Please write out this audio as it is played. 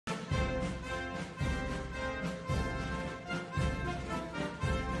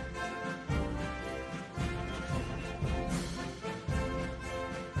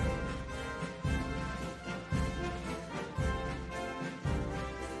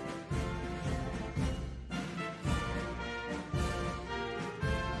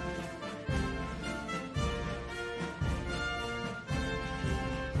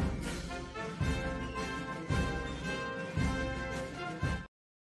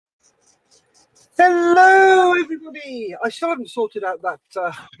Hello, everybody. I still haven't sorted out that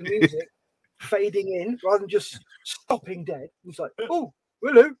the music fading in rather than just stopping dead. It's like, oh,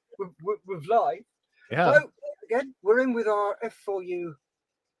 hello, we've live. Yeah. So again, we're in with our F4U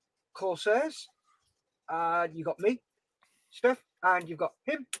Corsairs. You got me, Steph, and you've got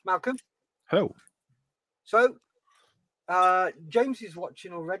him, Malcolm. Hello. So James is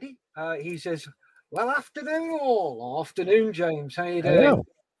watching already. He says, "Well, afternoon, all. Afternoon, James. How you doing?" Hello.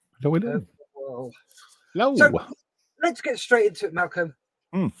 How we doing? Well, Hello. so let's get straight into it, Malcolm.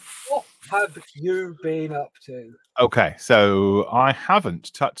 Mm. What have you been up to? Okay, so I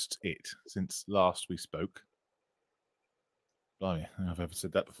haven't touched it since last we spoke. Blimey, I don't know if I've ever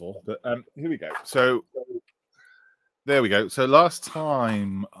said that before, but here we go. So there we go. So last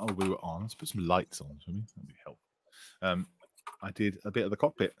time we were on, let's put some lights on for me. That'd be helpful. I did a bit of the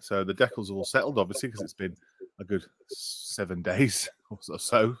cockpit. So the decals all settled, obviously, because it's been a good 7 days or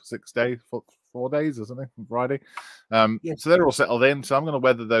so, 6 days, 4 days or something from Friday. Yes. So they're all settled in. So I'm going to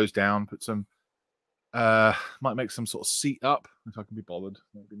weather those down, put some, might make some sort of seat up if I can be bothered.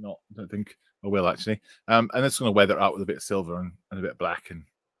 Maybe not. I don't think I will actually. And it's going to weather it out with a bit of silver and a bit of black and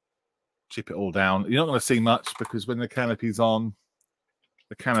chip it all down. You're not going to see much because when the canopy's on,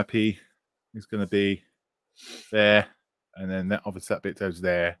 the canopy is going to be there. And then that obviously that bit goes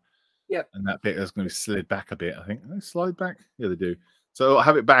there. Yeah. And that bit is going to be slid back a bit, I think. They slide back? Yeah, they do. So I'll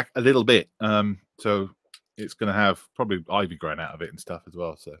have it back a little bit. So it's going to have probably ivy growing out of it and stuff as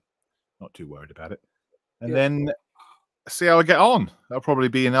well. So not too worried about it. And then see how I get on. That'll probably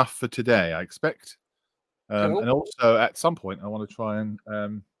be enough for today, I expect. Cool. And also at some point I want to try and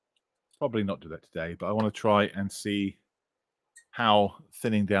probably not do that today, but I want to try and see how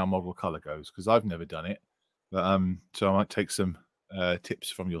thinning down model color goes because I've never done it. But, so I might take some tips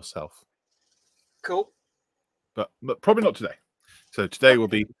from yourself. Cool. But probably not today. So today will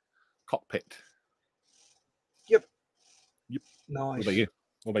be cockpit. Yep. Nice. What about you?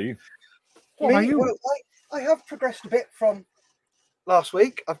 What about you? What about you? Well, I have progressed a bit from last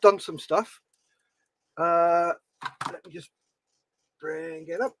week. I've done some stuff. Let me just bring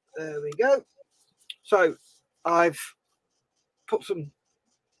it up. There we go. So I've put some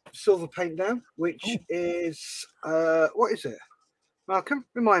silver paint down, which is what is it? Malcolm,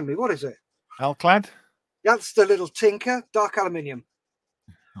 remind me, what is it? Alclad? That's the little tinker, dark aluminium.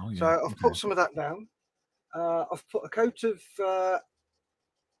 Oh, yeah. So I've put some of that down. I've put a coat of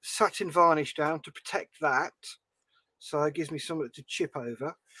satin varnish down to protect that. So it gives me something to chip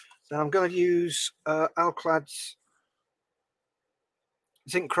over. Then I'm going to use Alclad's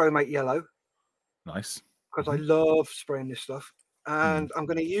zinc chromate yellow. Nice. Because I love spraying this stuff. And I'm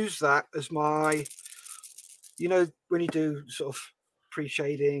going to use that as my, you know, when you do sort of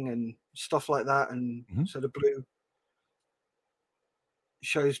pre-shading and stuff like that. And so the blue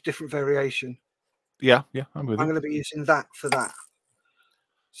shows different variation. Yeah, I'm with you. I'm going to be using that for that.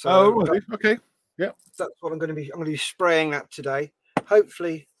 So okay. Yeah. That's what I'm going to be. I'm going to be spraying that today.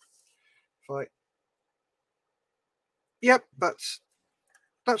 Hopefully, yep, that's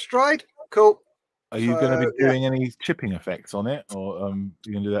dried. Cool. Are you going to be doing any chipping effects on it, or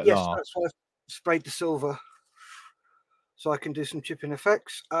you can do that? Yes, that's why I sprayed the silver, so I can do some chipping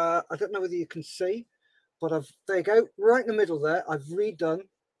effects. I don't know whether you can see, but there you go, right in the middle there. I've redone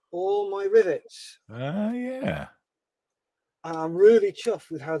all my rivets. Yeah. And I'm really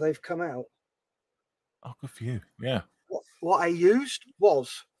chuffed with how they've come out. Oh, good for you. Yeah. What I used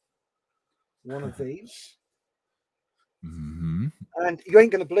was one of these. And you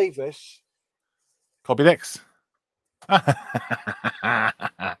ain't going to believe this. Copydex.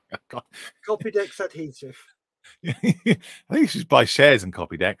 Copydex adhesive. I think you should buy shares in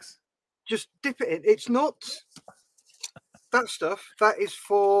Copydex. Just dip it in. It's not that stuff. That is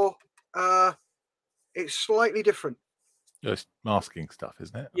for, it's slightly different. Just masking stuff,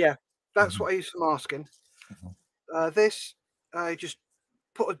 isn't it? Yeah, that's what I use for masking. This, I just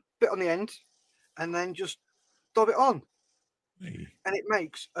put a bit on the end and then just dab it on. And it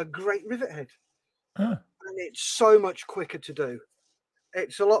makes a great rivet head. And it's so much quicker to do.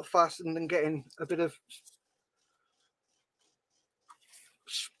 It's a lot faster than getting a bit of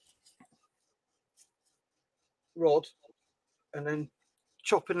rod and then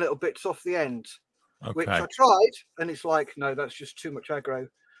chopping little bits off the end. Which I tried, and it's like, no, that's just too much aggro.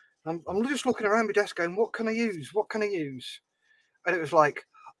 I'm just looking around my desk going, what can I use? What can I use? And it was like,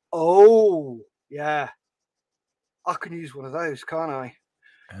 oh, yeah, I can use one of those, can't I?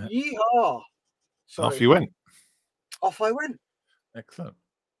 Yeehaw! So off you went. Off I went. Excellent.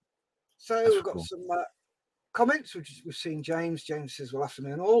 So we've got some comments. We've seen James. James says, well,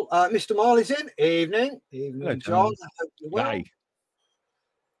 afternoon all. Mr. Marley's in. Evening. Evening, John. I hope you're well.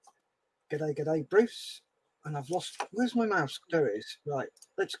 G'day, Bruce. And I've lost. Where's my mouse? There it is. Right.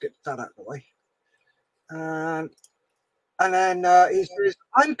 Let's get that out of the way. And then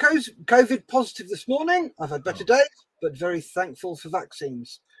I'm COVID positive this morning. I've had better days, but very thankful for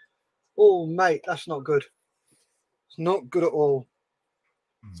vaccines. Oh, mate, that's not good. It's not good at all.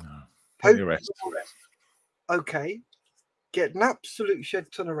 No. Rest. Okay. Get an absolute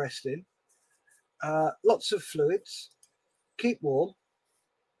shed ton of rest in. Lots of fluids. Keep warm.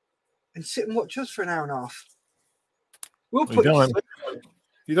 And sit and watch us for an hour and a half. You don't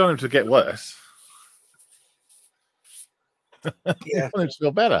want him to get worse. Yeah. You want him to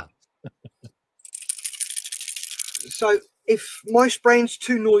feel better. So if my spraying's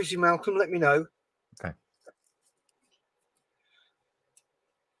too noisy, Malcolm, let me know. Okay.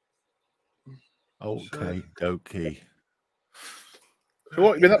 Okay. So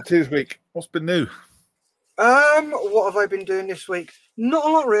what have you been up to this week? What's been new? What have I been doing this week? Not a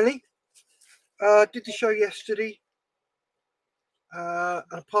lot, really. Did the show yesterday. And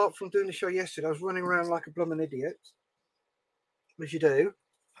apart from doing the show yesterday, I was running around like a blooming idiot, as you do.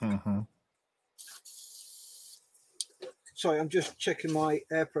 Mm-hmm. Sorry, I'm just checking my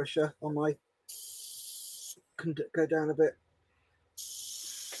air pressure on my. Can go down a bit.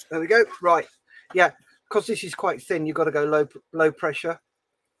 There we go. Right, yeah, because this is quite thin. You've got to go low pressure,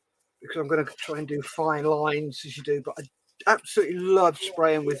 because I'm going to try and do fine lines as you do. But I absolutely love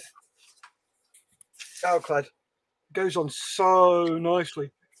spraying with Alclad. Goes on so nicely.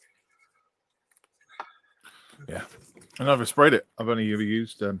 Yeah, I never sprayed it. I've only ever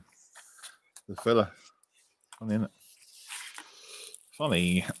used the filler. Funny, isn't it?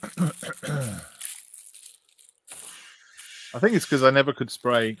 Funny. I think it's because I never could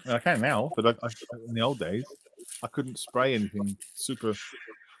spray. I can now, but I in the old days, I couldn't spray anything super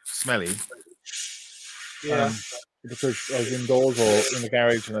smelly. Yeah. Because I was indoors or in the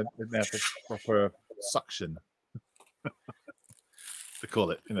garage and I didn't have the proper suction. To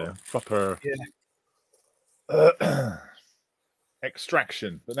call it, proper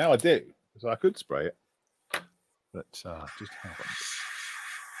extraction. But now I do, so I could spray it. But just haven't.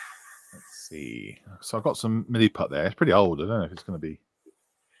 Let's see. So I've got some mini putt there. It's pretty old. I don't know if it's going to be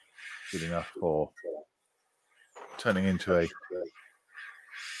good enough for turning into a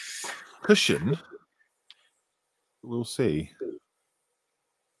cushion. We'll see.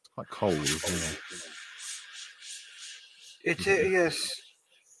 It's quite cold as well. It is, yes.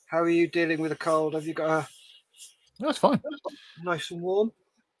 How are you dealing with the cold? Have you got a... No, it's fine. Nice and warm?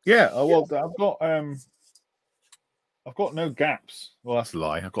 Yeah, well, I've got no gaps. Well, that's a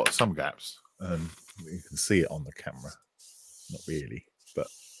lie. I've got some gaps. You can see it on the camera. Not really, but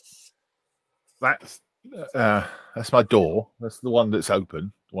that's my door. That's the one that's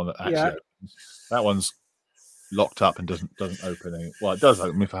open. The one that actually opens. That one's locked up and doesn't open. Well, it does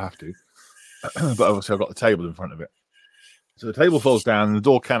open if I have to, but obviously I've got the table in front of it. So the table falls down and the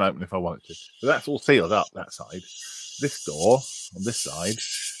door can open if I want it to. So that's all sealed up, that side. This door on this side,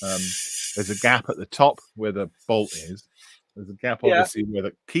 there's a gap at the top where the bolt is. There's a gap, obviously, where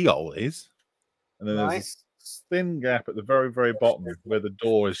the keyhole is. And then there's a thin gap at the very, very bottom where the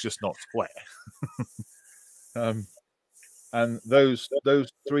door is just not square. And those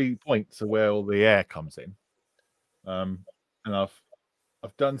 3 points are where all the air comes in. And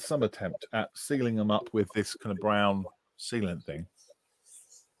I've done some attempt at sealing them up with this kind of brown sealant thing.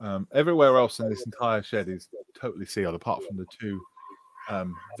 Everywhere else in this entire shed is totally sealed, apart from the 2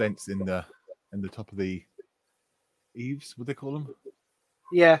 vents in the top of the eaves. What do they call them?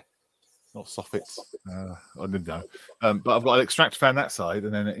 Yeah, not soffits. I didn't know. But I've got an extractor fan that side,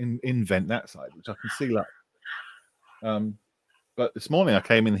 and then an in-vent that side, which I can seal up. But this morning I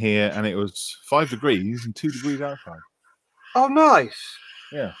came in here and it was 5 degrees and 2 degrees outside. Oh, nice.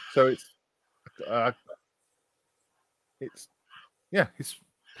 Yeah, so it's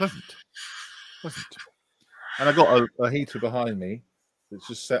pleasant. And I got a heater behind me that's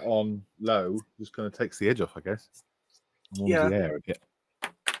just set on low, just kind of takes the edge off, I guess. Warms the air a bit.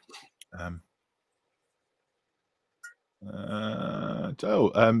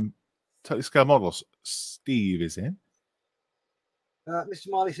 Totally Scale Models. Steve is in. Mr.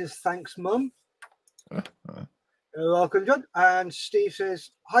 Marley says, thanks, Mum. You're welcome, John. And Steve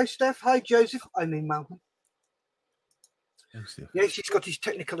says, hi, Steph. Hi, Joseph. I mean, Malcolm. Joseph. Yes, he's got his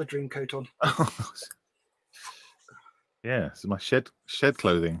Technicolor dream coat on. Yeah, so my shed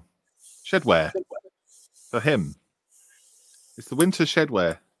clothing. Shed wear. For him. It's the winter shed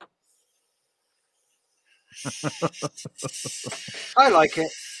wear. I like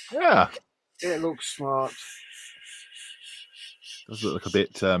it. Yeah. It looks smart. Does look like a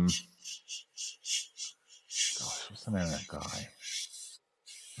bit gosh, what's the name of that guy?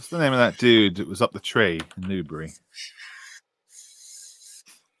 What's the name of that dude that was up the tree in Newbury?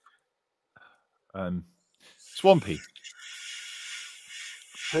 Swampy.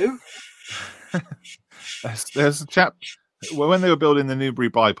 Who? There's a chap when they were building the Newbury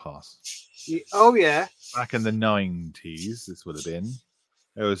bypass. Oh yeah. Back in the 90s, this would have been.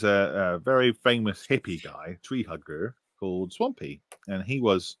 There was a very famous hippie guy, tree hugger, called Swampy, and he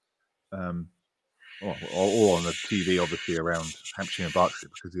was all on the TV, obviously around Hampshire and Berkshire,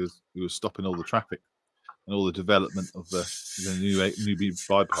 because he was stopping all the traffic and all the development of the Newbury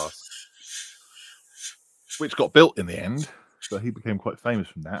bypass, which got built in the end. So he became quite famous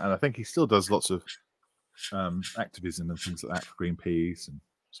from that, and I think he still does lots of activism and things like that for Greenpeace and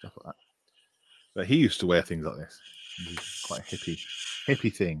stuff like that. But he used to wear things like this. It was quite a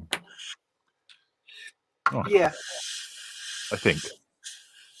hippie thing. Oh, yeah, I think.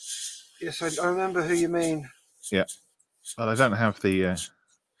 Yes, I remember who you mean. Yeah, but I don't have the.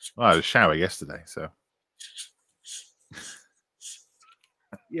 Well, I had a shower yesterday, so.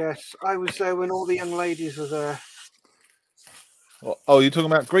 Yes, I was there when all the young ladies were there. Oh, you're talking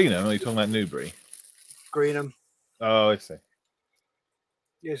about Greenham, or are you talking about Newbury? Greenham. Oh, I see.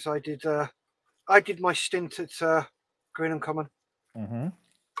 Yes, I did. I did my stint at Greenham Common in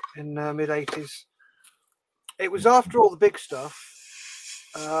mid-80s. It was after all the big stuff.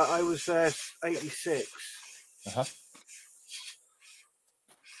 I was there 86.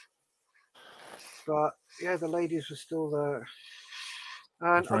 But yeah, the ladies were still there.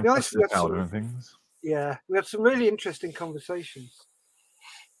 And I'll be honest, we had some really interesting conversations,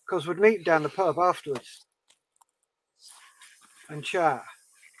 because we'd meet down the pub afterwards and chat.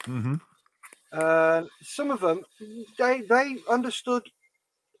 Some of them, they understood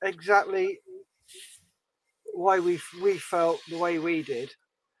exactly why we felt the way we did.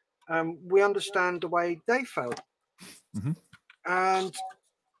 We understand the way they felt. And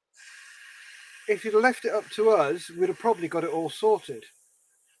if you'd left it up to us, we'd have probably got it all sorted.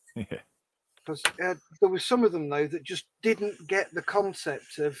 Yeah. Because there was some of them, though, that just didn't get the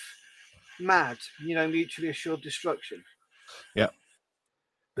concept of MAD, mutually assured destruction. Yeah.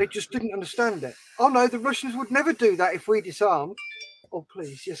 They just didn't understand it. Oh, no, the Russians would never do that if we disarmed. Oh,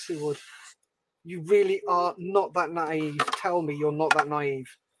 please, yes, they would. You really are not that naive. Tell me you're not that naive.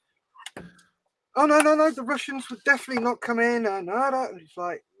 Oh, no, the Russians would definitely not come in. And it's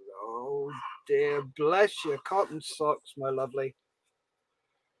like, oh, dear, bless your cotton socks, my lovely.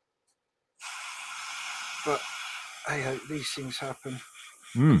 But hey, these things happen.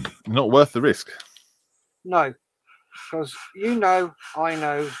 Not worth the risk. No, because I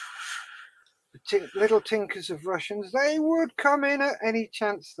know, the little tinkers of Russians, they would come in at any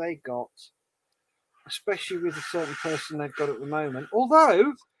chance they got, especially with a certain person they've got at the moment.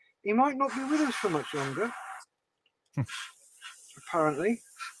 Although he might not be with us for much longer, apparently.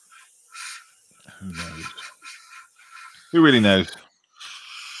 Who knows? Who really knows?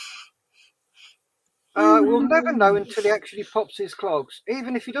 We'll never know until he actually pops his clogs.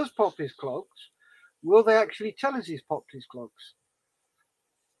 Even if he does pop his clogs, will they actually tell us he's popped his clogs?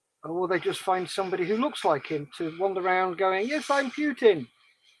 Or will they just find somebody who looks like him to wander around going, yes, I'm Putin?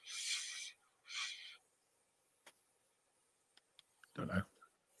 Don't know.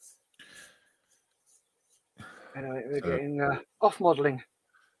 Anyway, we're getting off modelling.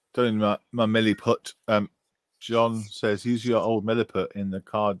 Don't my milliput. John says, use your old milliput in the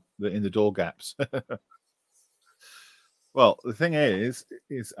in the door gaps. Well, the thing is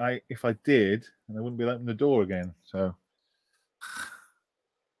if I did, and I wouldn't be opening the door again. So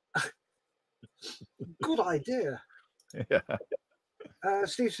good idea. Yeah.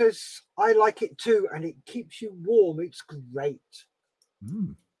 Steve says, I like it too, and it keeps you warm. It's great.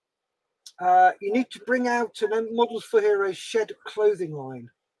 You need to bring out an Models for Heroes shed clothing line.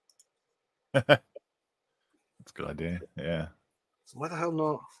 That's a good idea. Yeah. Why the hell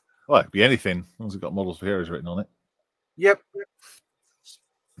not? Well, it'd be anything as long as it's got Models for Heroes written on it. Yep.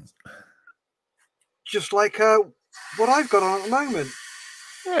 Just like what I've got on at the moment.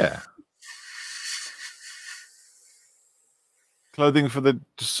 Yeah. Clothing for the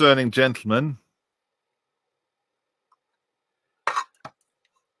discerning gentleman.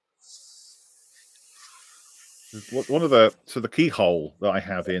 One of the keyhole that I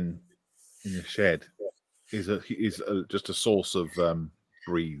have in the shed is just a source of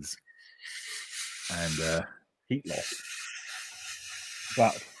breeze and heat loss,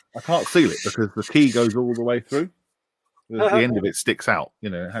 but I can't seal it because the key goes all the way through. The end of it sticks out.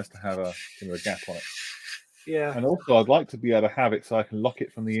 It has to have a gap on it. Yeah. And also, I'd like to be able to have it so I can lock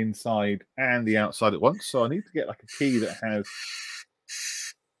it from the inside and the outside at once. So I need to get like a key that has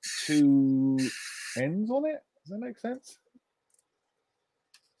two ends on it. Does that make sense?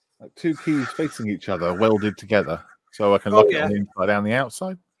 like two keys facing each other, welded together, so I can Oh, lock it yeah. on the inside and the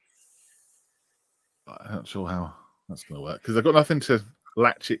outside. I'm not sure how that's going to work because I've got nothing to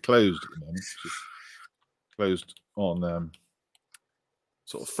latch it closed at the moment. It's just closed on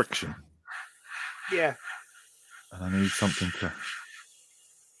sort of friction. Yeah. And I need something to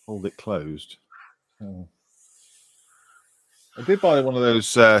hold it closed. Oh. I did buy one of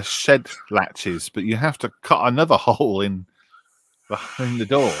those shed latches, but you have to cut another hole in behind the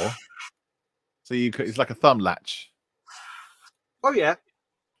door. So it's like a thumb latch. Oh, yeah.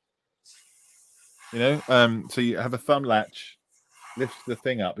 You know, so you have a thumb latch, lift the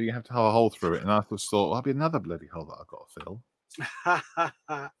thing up, but you have to have a hole through it. And I just thought, well, that'll be another bloody hole that I've got to fill.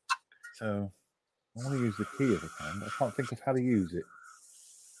 So I want to use the key if I can, but I can't think of how to use it.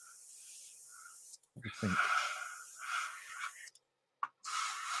 What do you think?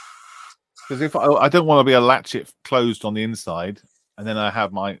 Because if I don't want to be able to latch it closed on the inside, and then I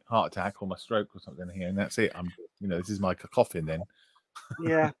have my heart attack or my stroke or something here, and that's it. This is my coffin then.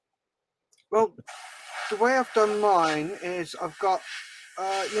 Yeah. Well, the way I've done mine is I've got,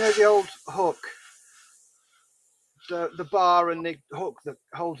 the old hook, the bar and the hook that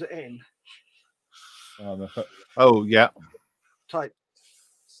holds it in. Oh yeah. Type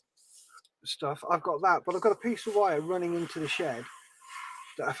stuff. I've got that, but I've got a piece of wire running into the shed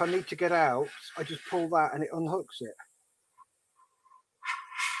that if I need to get out, I just pull that and it unhooks it.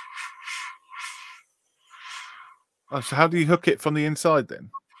 Oh, so how do you hook it from the inside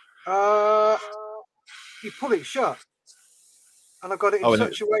then? You pull it shut, and I've got it in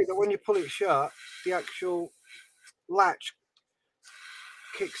such a way that when you pull it shut, the actual latch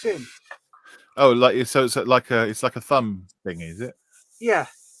kicks in. Oh, so it's like a thumb thing, is it? Yeah.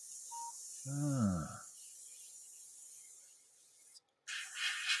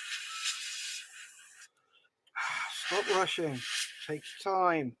 Stop rushing. Takes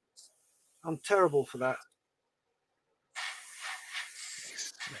time. I'm terrible for that.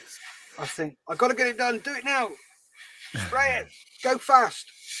 I think I've got to get it done. Do it now. Spray it. Go fast.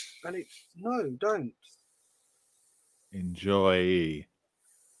 And no, don't. Enjoy.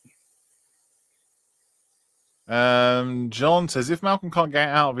 John says, if Malcolm can't get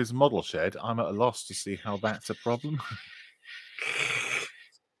out of his model shed, I'm at a loss to see how that's a problem.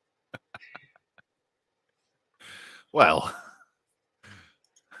 Well.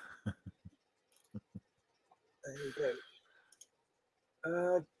 There you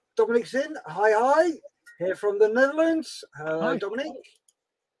go. Dominic's in. Hi. Here from the Netherlands. Hello, hi. Dominic.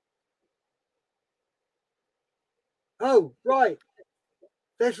 Oh, right.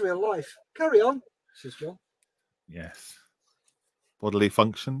 There's real life. Carry on, says John. Yes. Bodily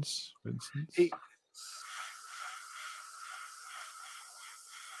functions, for instance.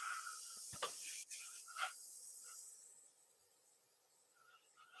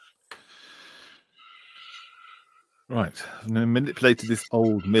 Right, I've manipulated this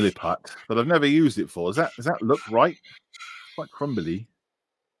old milliput, but I've never used it for. Does that look right? It's quite crumbly.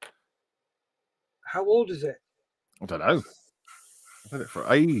 How old is it? I don't know. I've had it for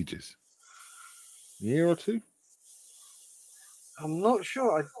ages. A year or two? I'm not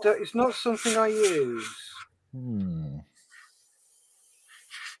sure. It's not something I use. I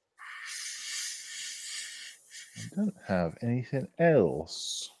don't have anything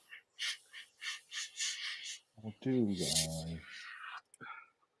else. Or do I?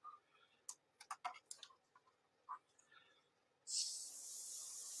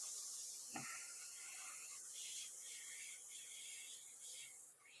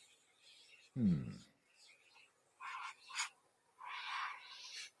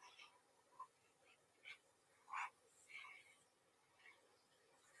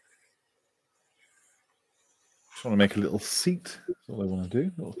 Just want to make a little seat. That's all I want to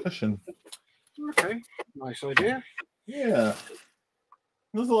do. A little cushion. Okay, nice idea. Yeah,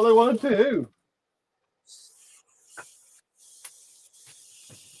 that's all I want to do.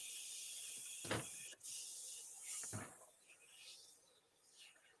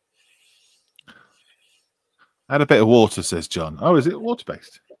 Add a bit of water, says John. Oh, is it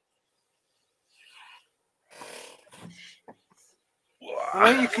water-based?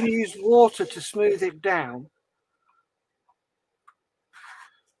 I know you can use water to smooth it down.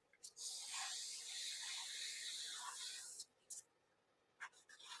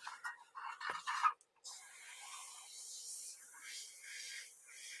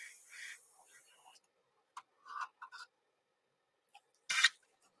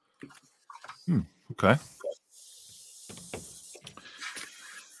 Okay.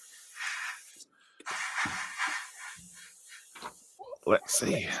 Let's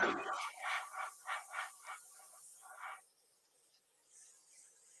see.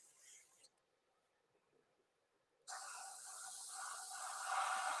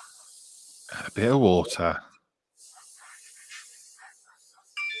 a bit of water.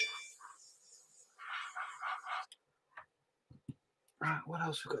 Right, what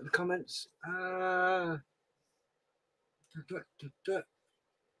else we've got in the comments?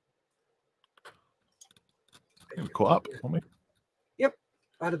 We caught up, haven't we? Yep,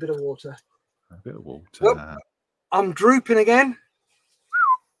 I had a bit of water. A bit of water. Well, I'm drooping again.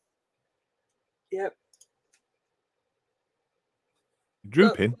 Yep.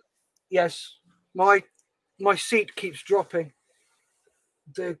 Drooping? Yes. My seat keeps dropping.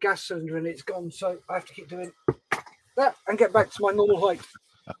 The gas cylinder in it's gone, so I have to keep doing that and get back to my normal height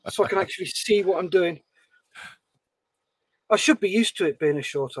so I can actually see what I'm doing. I should be used to it being a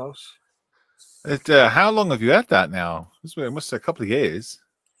short ass. How long have you had that now? It must be a couple of years.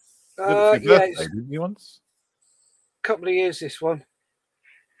 You had it for your birthday, didn't you once? A couple of years, this one.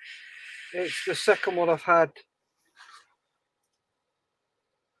 It's the second one I've had.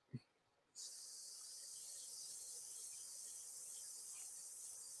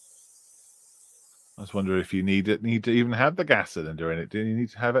 I was wondering if you need to even have the gas cylinder in it. Do you need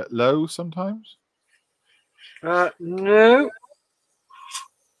to have it low sometimes? No.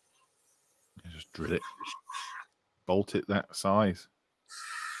 You just drill it, bolt it that size.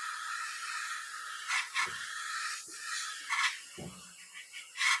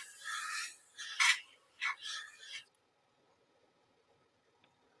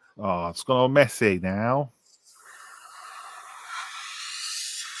 Oh, it's gone all messy now.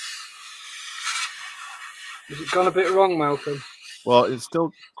 Has it gone a bit wrong, Malcolm? Well, it's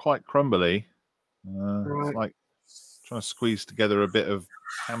still quite crumbly. Right. It's like trying to squeeze together a bit of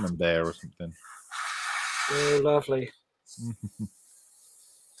camembert or something. Oh, lovely.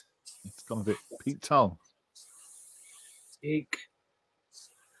 It's gone a bit Pete Tong. Eek.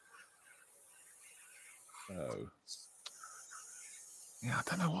 So, yeah, I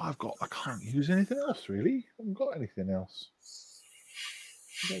don't know what I've got. I can't use anything else, really. I haven't got anything else.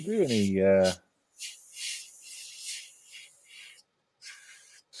 I don't do any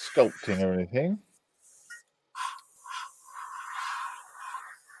sculpting or anything.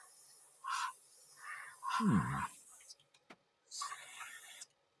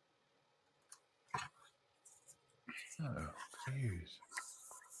 Oh, please.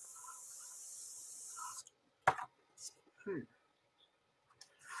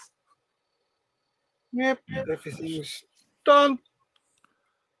 Yep, everything's done.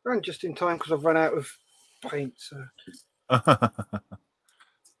 Ran just in time because I've run out of paint. So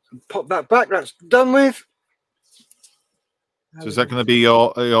pop that back. That's done with. So is that going to be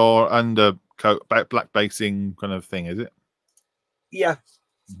your undercoat, black basing kind of thing? Is it? Yeah.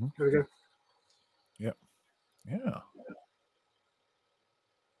 Here we go. Yep. Yeah.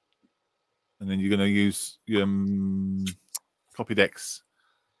 And then you're going to use Copydex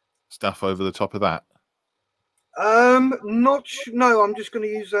stuff over the top of that. No, I'm just going to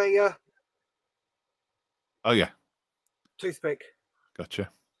use a Oh yeah, toothpick. Gotcha.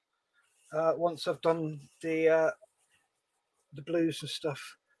 Once I've done the blues and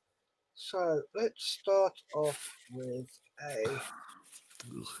stuff. So let's start off with a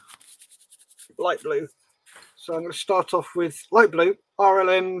light blue. So I'm going to start off with light blue,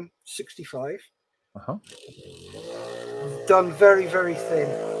 RLM 65. Done very, very thin.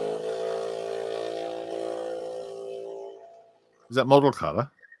 Is that model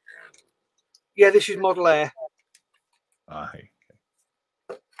color? Yeah, this is Model Air. Okay.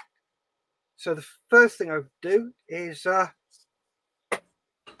 So the first thing I would do is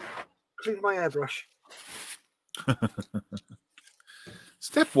clean my airbrush.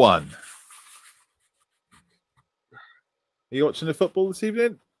 Step one. Are you watching the football this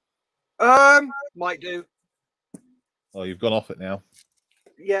evening? Might do. Oh, you've gone off it now.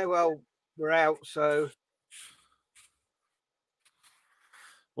 Yeah, well, we're out, so.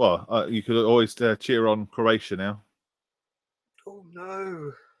 Well, you could always cheer on Croatia now. Oh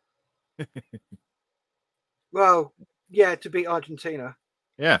no. Well, yeah, to beat Argentina.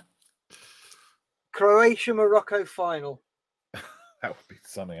 Yeah. Croatia Morocco final. That would be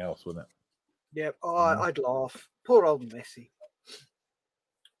something else, wouldn't it? Yep. Oh, I'd laugh. Poor old Messi.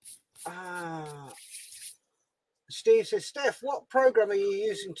 Steve says, Steph, what program are you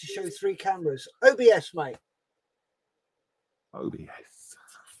using to show 3 cameras? OBS, mate. OBS.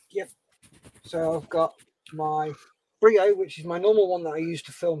 Yep. So I've got my Brio, which is my normal one that I use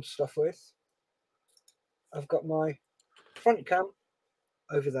to film stuff with. I've got my front cam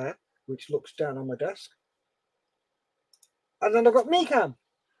over there, which looks down on my desk. And then I've got me cam.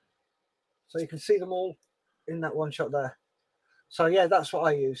 So you can see them all in that one shot there. So yeah, that's what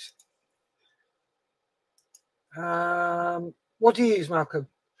I use. What do you use, Malcolm?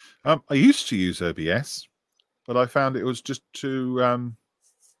 I used to use OBS, but I found it was just too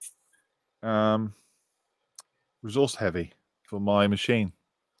resource heavy for my machine.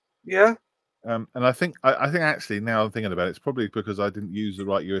 Yeah. And I think actually now I'm thinking about it, it's probably because I didn't use the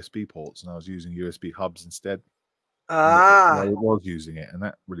right USB ports and I was using USB hubs instead. Ah. I was using it, and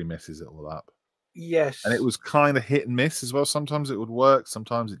that really messes it all up. Yes. And it was kind of hit and miss as well. Sometimes it would work,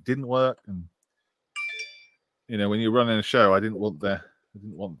 sometimes it didn't work. And you know, when you're running a show, I didn't want the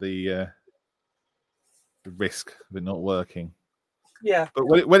risk of it not working. Yeah. But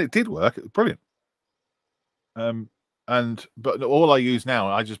when it did work, it was brilliant. But all I use now,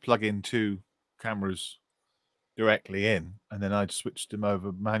 I just plug in 2 cameras directly in, and then I just switched them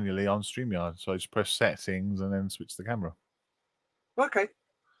over manually on StreamYard. So I just press settings and then switch the camera. Okay.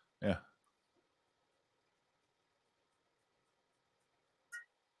 Yeah.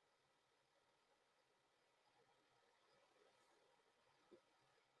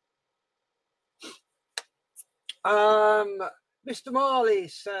 Mr. Marley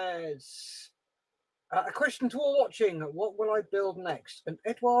says, a question to all watching. What will I build next? An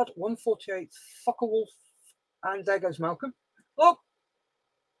Edward 148 Focke-Wulf, and there goes Malcolm. Oh,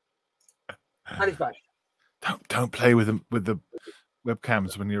 and he's back. Don't play with the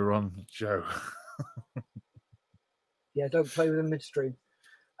webcams when you're on the show. Yeah, don't play with them midstream.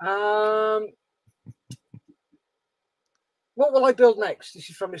 What will I build next? This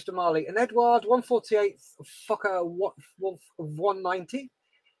is from Mr. Marley. An Edward 148 Focke-Wulf 190,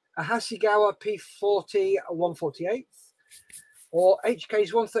 a Hasegawa P40 148, or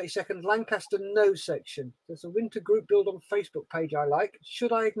HK's 132nd Lancaster No section. There's a winter group build on Facebook page I like.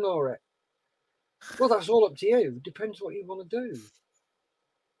 Should I ignore it? Well, that's all up to you. Depends what you want to do.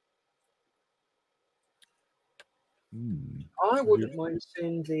 I wouldn't mind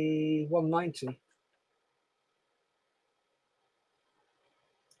seeing the 190.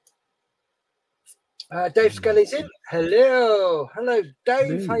 Dave Scully's in. Hello. Hello,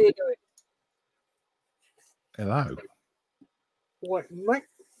 Dave. How you doing? Hello. What, mate?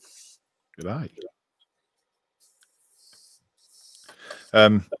 Good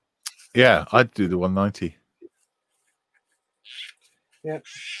day. Yeah, I'd do the 190. Yeah.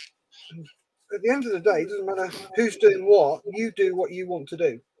 At the end of the day, it doesn't matter who's doing what. You do what you want to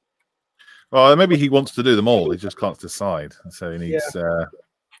do. Well, maybe he wants to do them all. He just can't decide. So he needs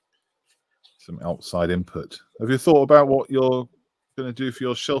some outside input. Have you thought about what you're going to do for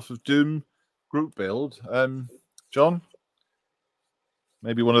your Shelf of Doom group build, John?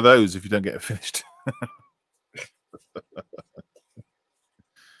 Maybe one of those if you don't get it finished. What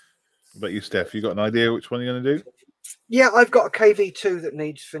about you, Steph? You got an idea which one you're going to do? Yeah, I've got a KV2 that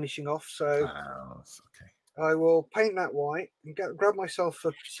needs finishing off, so okay. I will paint that white and grab myself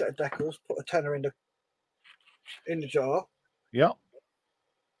a set of decals, put a tenner in the jar. Yeah.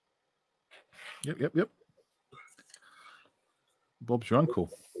 Yep. Bob's your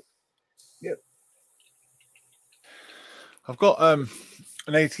uncle. Yep. I've got an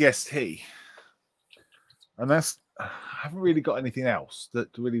ATST, and I haven't really got anything else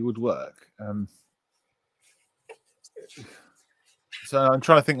that really would work. So I'm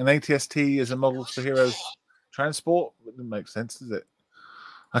trying to think. An ATST as a Models for Heroes transport wouldn't make sense, does it?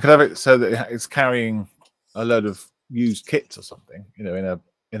 I could have it so that it's carrying a load of used kits or something, you know,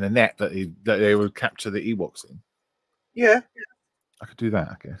 in a net that they would capture the Ewoks in. Yeah. I could do that,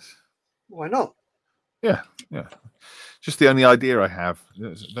 I guess. Why not? Yeah. Just the only idea I have. I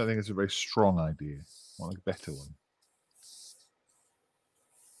don't think it's a very strong idea. I want a better one.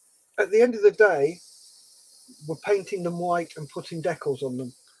 At the end of the day, we're painting them white and putting decals on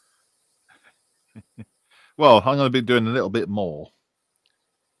them. Well, I'm going to be doing a little bit more.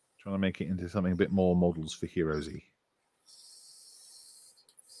 Trying to make it into something a bit more Models for Heroes-y.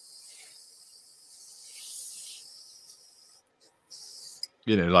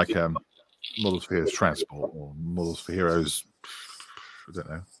 You know, like Models for Heroes Transport or Models for Heroes, I don't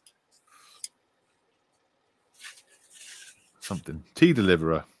know. Something. Tea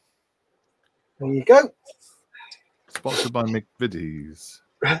Deliverer. There you go. Sponsored by McVitie's.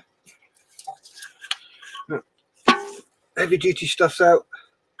 Heavy duty stuff's out.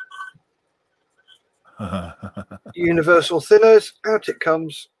 Universal thinners, out it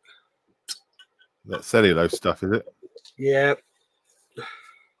comes. That cellulose stuff, is it? Yeah.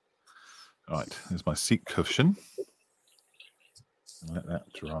 Right, here's my seat cushion. Let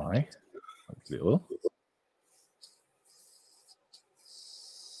that dry. Hopefully it will.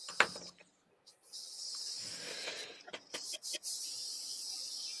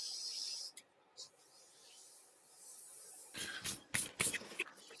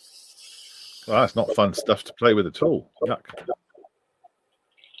 Well, that's not fun stuff to play with at all. Yuck.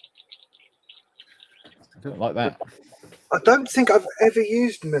 I don't like that. I don't think I've ever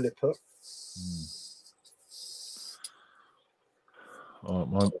used milliput.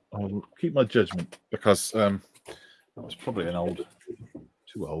 I'll keep my judgment because that was probably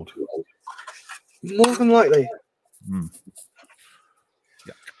too old. More than likely.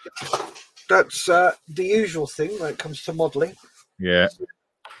 Yeah. That's the usual thing when it comes to modelling. Yeah.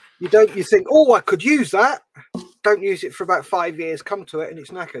 You think, oh, I could use that. Don't use it for about 5 years. Come to it and it's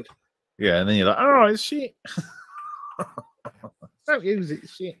knackered. Yeah, and then you're like, oh, it's shit. Don't use it,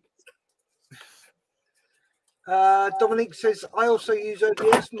 shit. Dominique says, I also use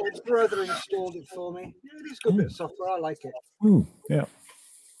OBS. My brother installed it for me. Yeah, it is a good bit of software. I like it. Yeah.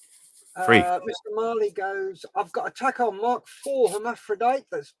 Free. Mr. Marley goes, I've got a Taco Mark IV hermaphrodite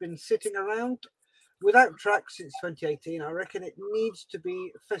that's been sitting around without tracks since 2018. I reckon it needs to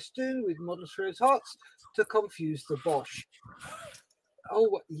be festooned with model spheres hearts to confuse the Bosch.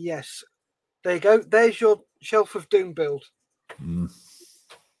 Oh, yes. There you go. There's your Shelf of Doom build. That's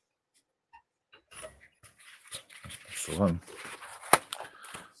the one.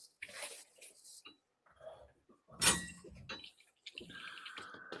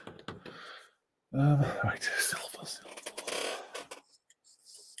 Right, silver.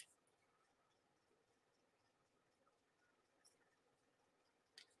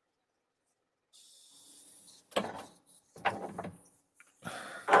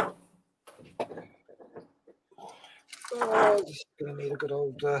 Oh, this is going to need a good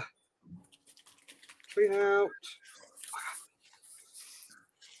old clean out.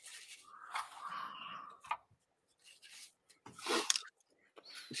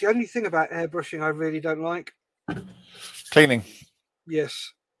 It's the only thing about airbrushing I really don't like. Cleaning.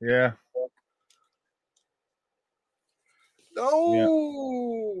 Yes. Yeah.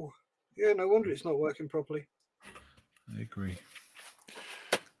 Oh, yeah, no wonder it's not working properly. I agree.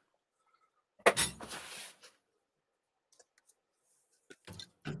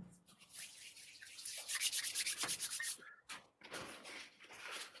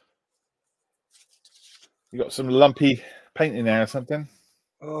 You got some lumpy paint in there or something?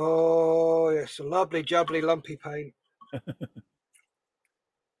 Oh, yes, a lovely, jubbly, lumpy paint.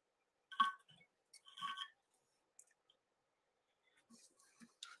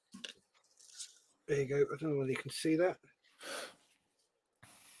 There you go. I don't know whether you can see that.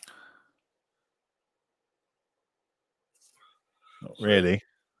 Not really.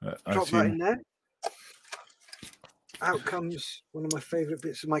 Drop that in there. Out comes one of my favourite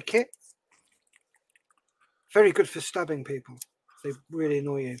bits of my kit. Very good for stabbing people. They really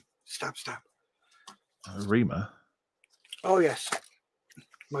annoy you. Stab, stab. A reamer. Oh, yes.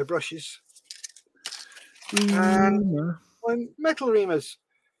 My brushes. And my metal reamers.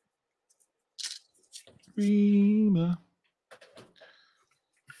 Reamer.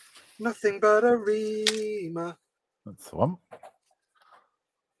 Nothing but a reamer. That's the one.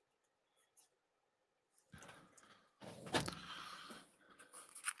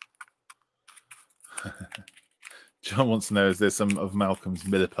 John wants to know, is there some of Malcolm's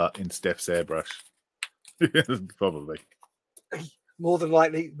milliput in Steph's airbrush? Probably. More than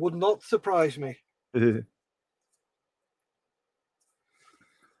likely, would not surprise me. Yeah,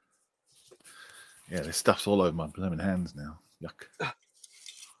 this stuff's all over my blooming hands now. Yuck.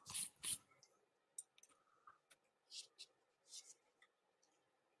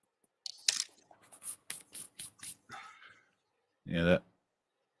 Yeah, that.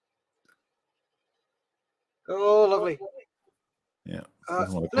 Oh, lovely. Yeah. A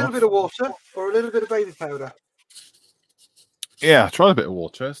little bit of water or a little bit of baby powder. Yeah, try a bit of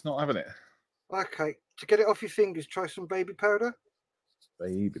water. It's not having it. Okay. To get it off your fingers, try some baby powder.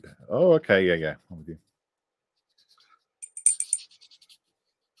 Baby powder. Oh, okay. Yeah. I'm with you.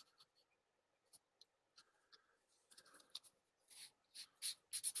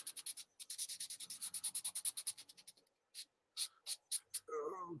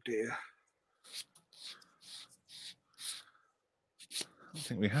 Oh, dear. I don't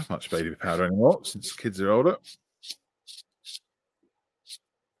think we have much baby powder anymore since kids are older.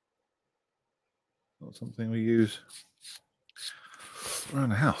 Not something we use around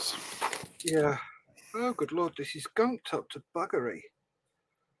the house. Yeah. Oh, good Lord. This is gunked up to buggery.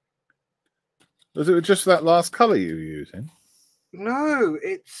 Was it just that last colour you were using? No,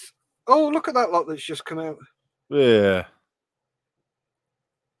 it's... Oh, look at that lot that's just come out. Yeah.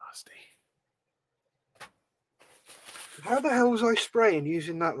 Nasty. How the hell was I spraying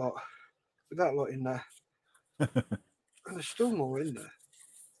using that lot? With that lot in there. And there's still more in there.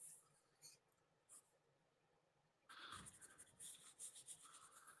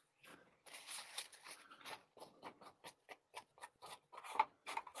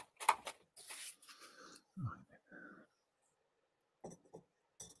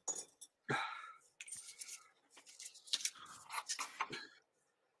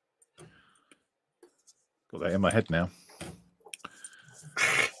 Got that in my head now.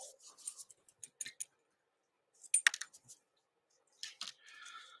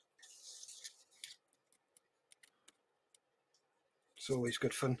 It's always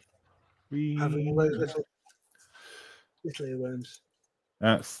good fun having all those little earworms.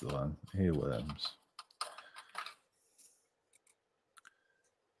 That's the one. Earworms.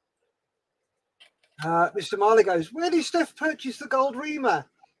 Mr. Marley goes, where did Steph purchase the gold reamer?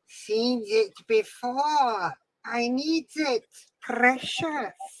 Seen it before. I need it.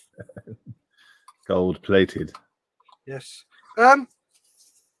 Precious. Gold plated. Yes.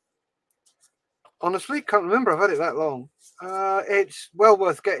 Honestly, can't remember. I've had it that long. It's well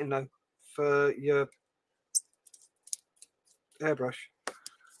worth getting though for your airbrush,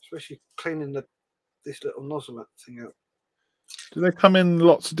 especially cleaning this little nozzle thing out. Do they come in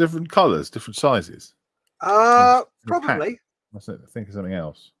lots of different colours, different sizes? Probably. I think of something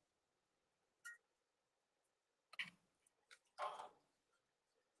else.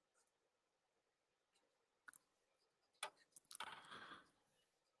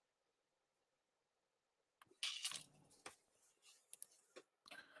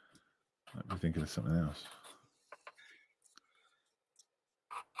 Might be thinking of something else.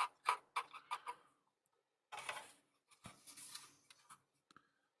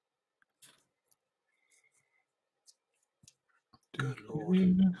 Good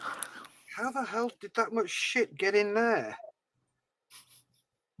Lord. How the hell did that much shit get in there?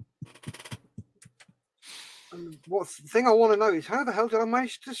 And what thing I want to know is how the hell did I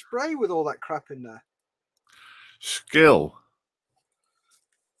manage to spray with all that crap in there? Skill.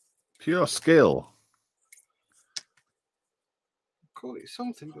 Pure skill. Call it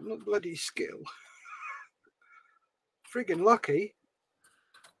something, but not bloody skill. Friggin' lucky.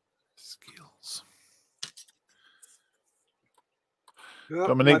 Skills. Oh,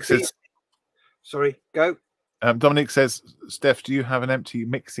 Dominique says... Sorry, go. Dominic says, Steph, do you have an empty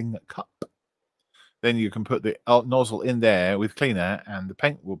mixing cup? Then you can put the nozzle in there with cleaner and the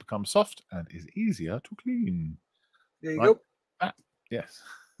paint will become soft and is easier to clean. There you go. Yes.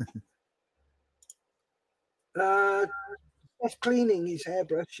 Steph cleaning his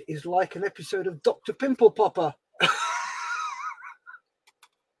hairbrush is like an episode of Dr. Pimple Popper.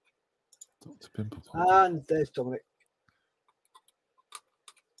 Dr. Pimple Popper. And there's Dominic.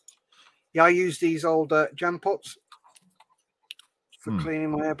 Yeah, I use these old jam pots for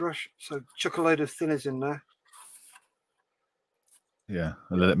cleaning my airbrush. So chuck a load of thinners in there. Yeah,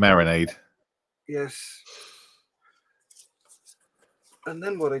 and let it marinate. Yes. And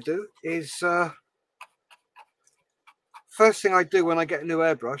then what I do is, first thing I do when I get a new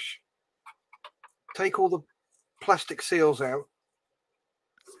airbrush, take all the plastic seals out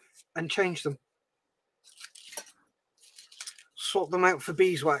and change them. Swap them out for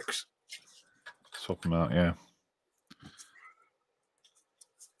beeswax. Swap them out, yeah.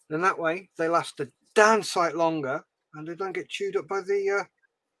 And that way they last a damn sight longer and they don't get chewed up by the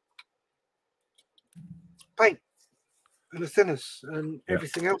paint and the thinners and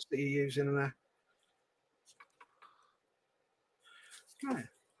everything else that you use in there. Okay,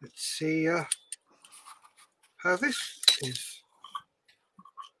 let's see how this is.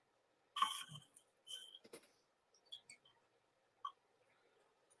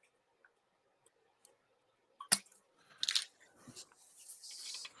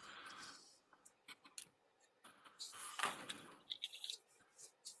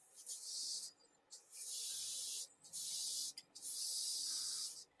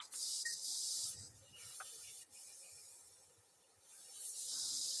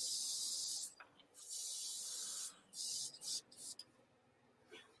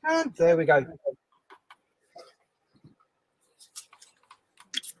 And there we go.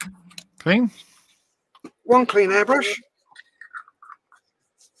 Clean? One clean airbrush.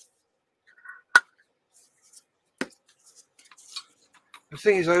 The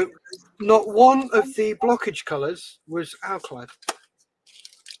thing is, though, not one of the blockage colours was alkali.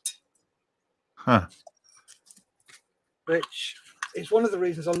 Huh. Which is one of the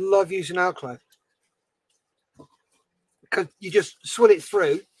reasons I love using alkali. Because you just swill it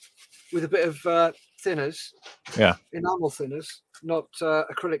through with a bit of thinners. Yeah. Enamel thinners, not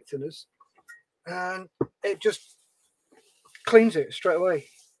acrylic thinners. And it just cleans it straight away.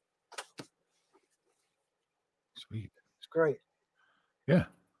 Sweet. It's great. Yeah.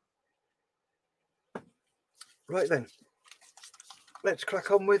 Right then. Let's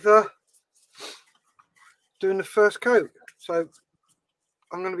crack on with doing the first coat. So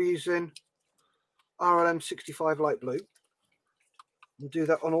I'm going to be using RLM 65 light blue. And do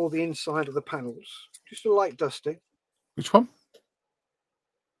that on all the inside of the panels. Just a light dusting. Which one?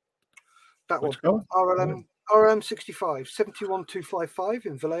 That Which one. colour? RM 65, 71255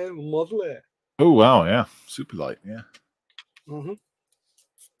 in Vallejo Model Air. Oh wow, yeah, super light, yeah.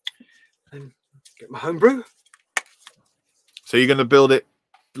 And get my homebrew. So you're going to build it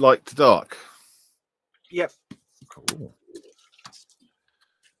light to dark? Yep. Cool.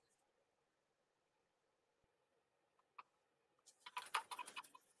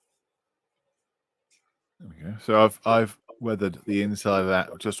 There we go. So I've weathered the inside of that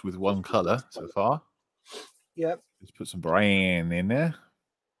just with one colour so far. Yep. Just put some brown in there.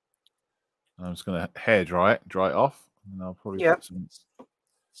 I'm just going to hair dry it off, and I'll probably put some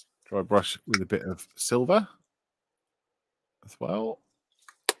dry brush with a bit of silver as well.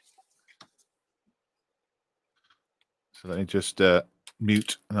 So let me just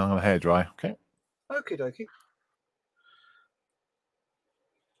mute, and I'm going to hair dry. Okay. Okie dokie.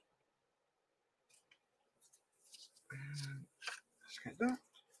 Let's get that.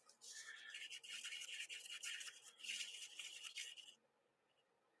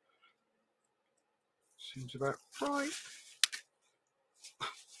 Seems about right. I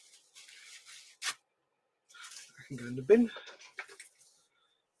can go in the bin.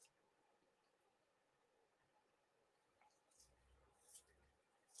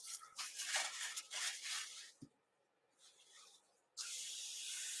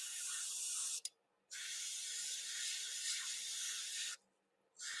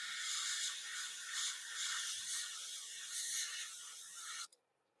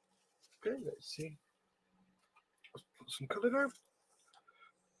 Okay, let's see. Let's put some colour down.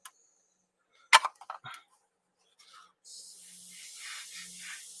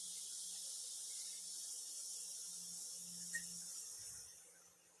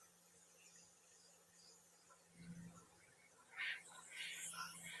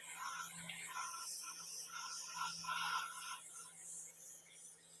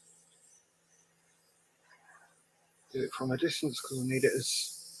 Do it from a distance because I need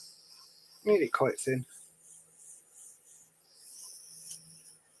it quite thin.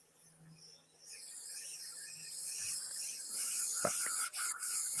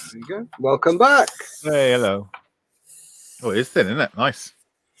 There you go. Welcome back. Hey, hello. Oh, it is thin, isn't it? Nice.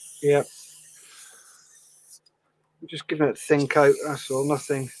 Yep. I'm just giving it a thin coat, that's all.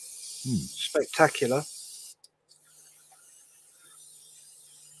 Nothing spectacular.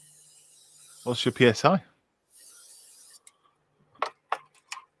 What's your PSI?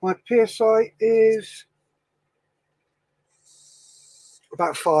 My PSI is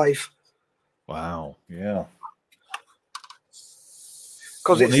about 5. Wow. Yeah.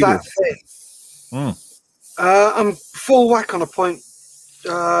 Because it's that thin. I'm full whack on a point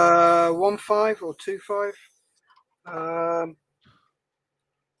 1.5 or 2.5.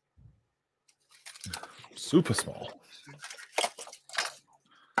 Super small.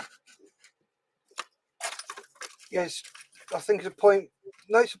 Yes, I think it's a point.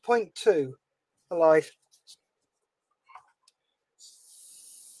 No, it's a 0.2. I lied.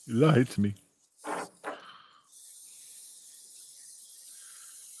 You lied to me.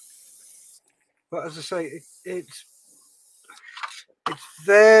 But as I say, it's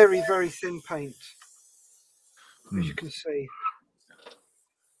very, very thin paint, as you can see.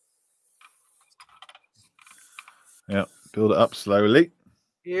 Yeah, build it up slowly.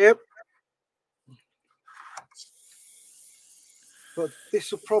 Yep. But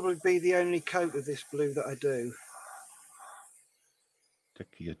this will probably be the only coat of this blue that I do.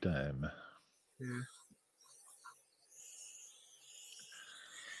 Take your time. Yeah.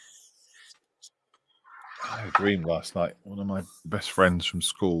 I had a dream last night. One of my best friends from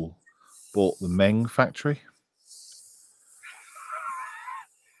school bought the Meng factory.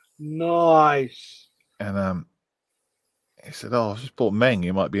 Nice. And he said, "Oh, I just bought Meng.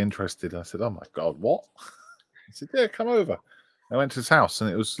 You might be interested." I said, "Oh my God, what?" He said, "Yeah, come over." I went to his house, and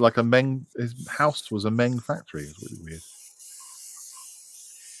it was like a Meng. His house was a Meng factory. It was really weird.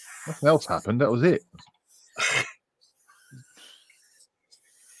 Nothing else happened. That was it.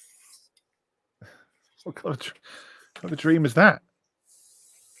 What kind of dream is that?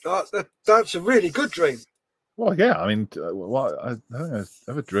 That's a really good dream. Well, yeah. I mean, I don't think I've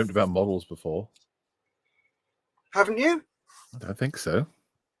ever dreamt about models before. Haven't you? I don't think so.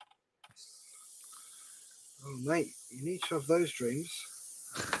 Oh, mate, you need to have those dreams.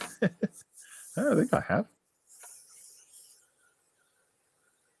 I don't think I have.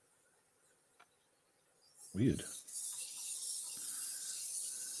 Weird.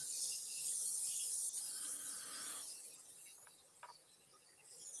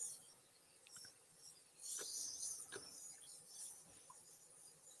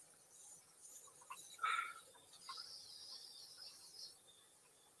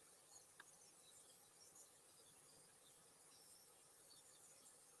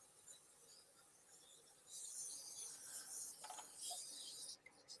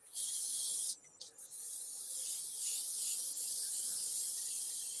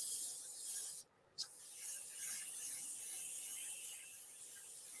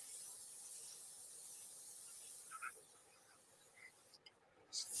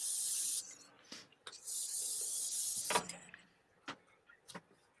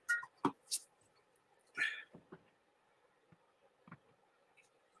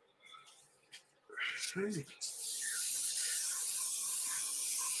 Really?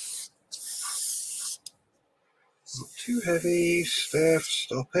 Not too heavy, Steph,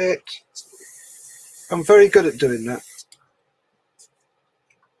 stop it. I'm very good at doing that.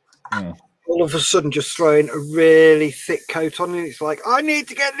 All of a sudden just throwing a really thick coat on and it's like, I need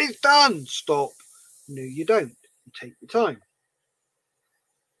to get this done. Stop. No, you don't. You take your time.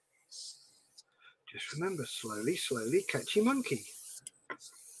 Just remember, slowly, slowly, catchy monkey.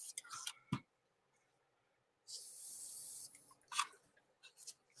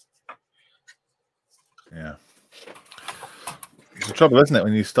 Yeah. It's the trouble, isn't it,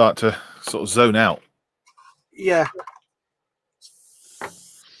 when you start to sort of zone out? Yeah.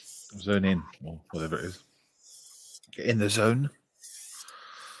 Zone in, or whatever it is. Get in the zone.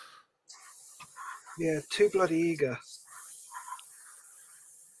 Yeah, too bloody eager.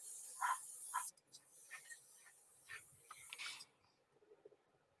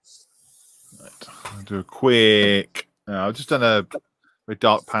 Right. I'll do a quick. I've just done a very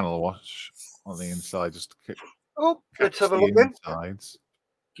dark panel wash on the inside, just to Oh, let's have a the look then. insides.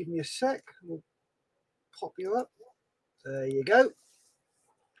 Give me a sec. We'll pop you up. There you go.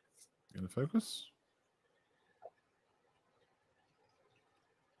 Gonna focus.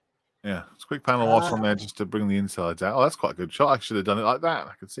 Yeah, it's a quick panel wash on there just to bring the insides out. Oh, that's quite a good shot. I should have done it like that.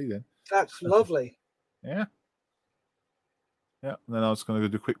 I could see then. That's lovely. Yeah. Yeah. And then I was going to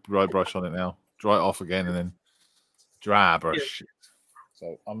do a quick dry brush on it now. Dry it off again and then dry brush. Yeah.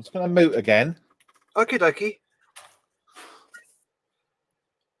 So I'm just going to mute again. Okie dokie.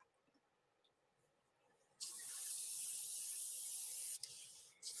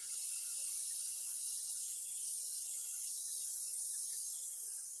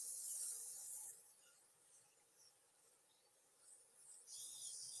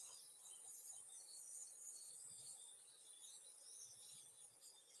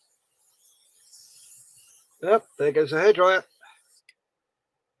 Yep, there goes the hairdryer.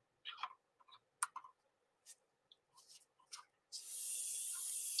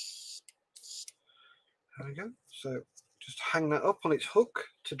 There we go. So just hang that up on its hook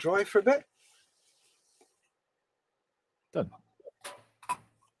to dry for a bit. Done.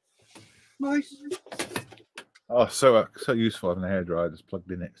 Nice. Oh, so useful having a hairdryer just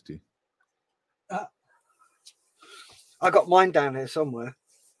plugged in next to you. I got mine down here somewhere.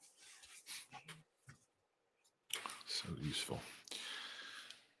 So useful.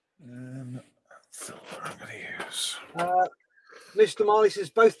 So what I'm going to use. Mr. Marley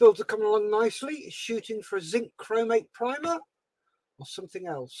says both builds are coming along nicely. Is shooting for a zinc chromate primer or something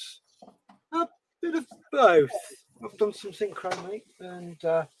else? A bit of both. I've done some zinc chromate and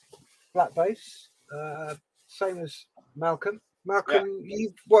black base. Same as Malcolm. Malcolm, yeah.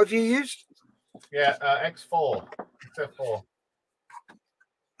 What have you used? Yeah, X4. F4.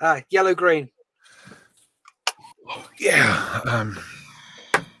 Yellow green. Yeah.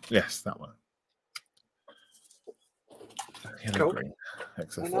 Yes, that one. Yellow Cool. green.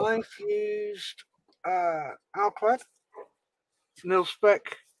 XF4. And I've used Alclad Nil Spec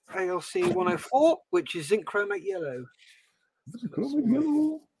ALC 104, which is zinc chromate yellow.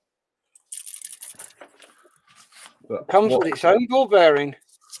 Comes with its own ball bearing.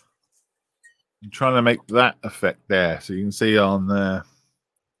 I'm trying to make that effect there, so you can see on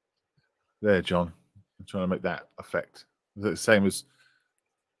there, John. I'm trying to make that effect. Is it the same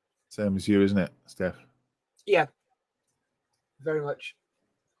as you, isn't it, Steph? Yeah, very much.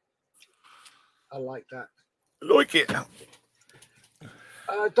 I like that. Like it.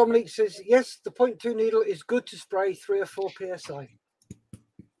 Dominique says yes. The 0.2 needle is good to spray 3 or 4 psi.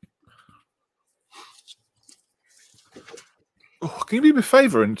 Oh, can you do me a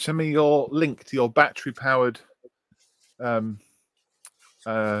favour and send me your link to your battery-powered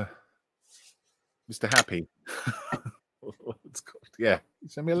Mr. Happy? What's called? Yeah,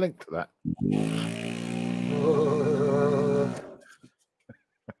 send me a link to that.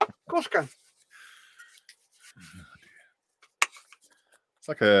 Of course, can. It's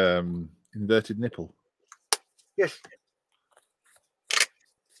like a inverted nipple. Yes.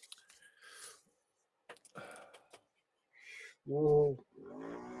 Whoa.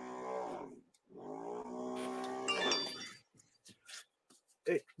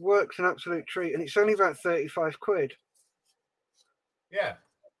 It works an absolute treat, and it's only about 35 quid. Yeah.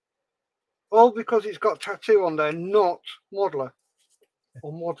 All because it's got tattoo on there, not modeler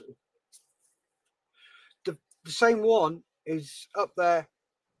or model. The same one is up there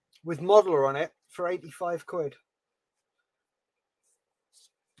with modeler on it for 85 quid.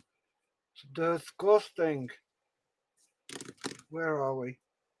 It's disgusting. Where are we?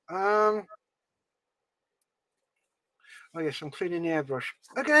 Oh yes, I'm cleaning the airbrush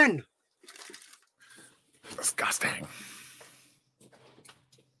again. Disgusting.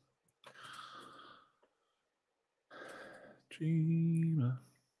 Dreamer.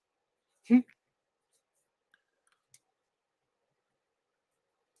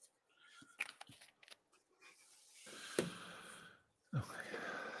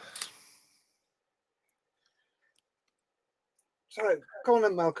 So, go on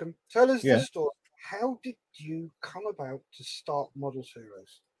then, Malcolm. Tell us Yeah. the story. How did you come about to start Models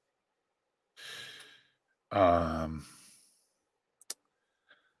Heroes? Well,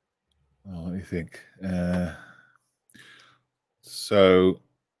 let me think. So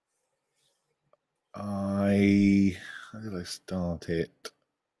how did I start it?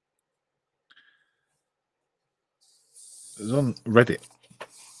 It was on Reddit.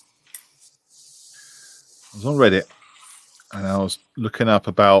 And I was looking up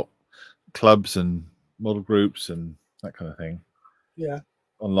about clubs and model groups and that kind of thing. Yeah.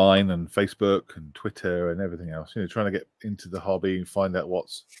 Online and Facebook and Twitter and everything else. You know, trying to get into the hobby and find out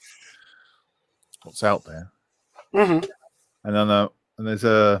what's out there. Mm-hmm. And then and there's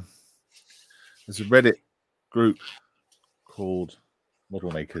a Reddit group called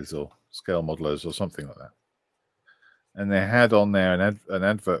Model Makers or Scale Modelers or something like that. And they had on there an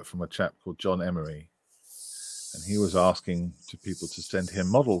advert from a chap called John Emery, and he was asking to people to send him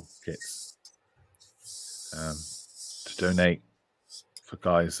model kits to donate for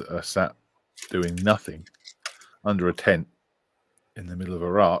guys that are sat doing nothing under a tent in the middle of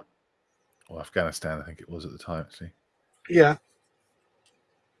Iraq or Afghanistan, I think it was at the time, actually. Yeah.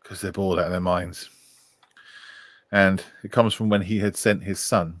 Because they're bored out of their minds. And it comes from when he had sent his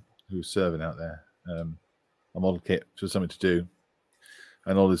son, who was serving out there, a model kit for something to do.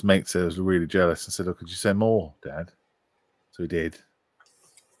 And all his mates there was really jealous and said, "Oh, could you send more, Dad?" So he did.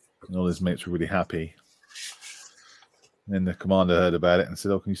 And all his mates were really happy. And then the commander heard about it and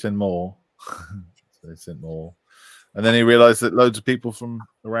said, "Oh, can you send more?" So they sent more. And then he realized that loads of people from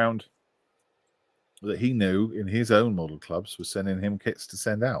around that he knew in his own model clubs were sending him kits to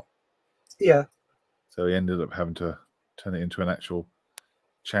send out. Yeah. So he ended up having to turn it into an actual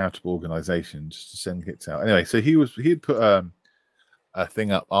charitable organization just to send kits out. Anyway, so he'd put a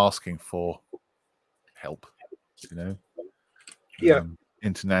thing up asking for help, you know,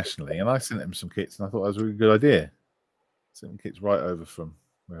 internationally, and I sent him some kits, and I thought that was a really good idea. Sent him kits right over from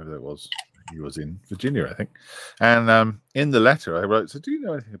wherever it was. He was in Virginia, I think. And in the letter, I wrote, "So, do you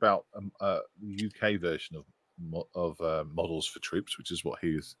know anything about the UK version of Models for Troops, which is what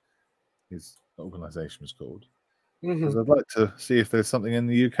his organization was called? Because I'd like to see if there's something in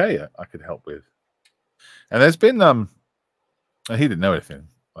the UK I could help with." And there's been he didn't know anything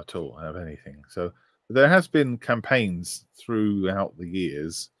at all of anything. So there has been campaigns throughout the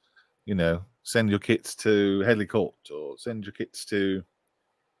years, you know, send your kits to Headley Court or send your kits to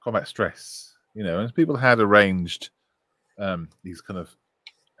Combat Stress, you know, and people had arranged these kind of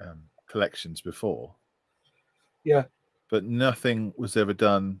collections before. Yeah. But nothing was ever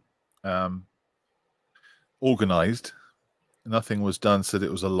done organized. Nothing was done so that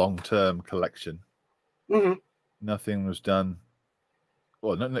it was a long-term collection. Nothing was done.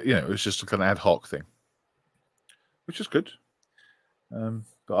 Well, no, you know, it was just a kind of ad hoc thing, which is good.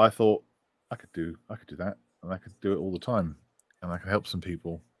 But I thought I could do that, and I could do it all the time, and I could help some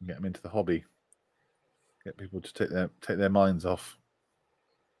people and get them into the hobby, get people to take their minds off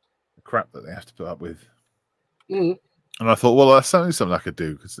the crap that they have to put up with. And I thought, well, that's certainly something I could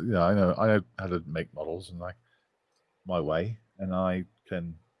do, because you know I know how to make models and my way, and I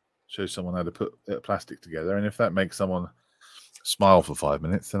can show someone how to put plastic together, and if that makes someone smile for 5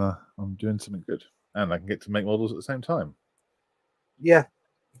 minutes, then I'm doing something good, and I can get to make models at the same time. Yeah.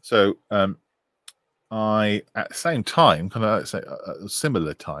 So I, at the same time, kind of say at a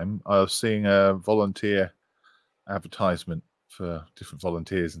similar time, I was seeing a volunteer advertisement for different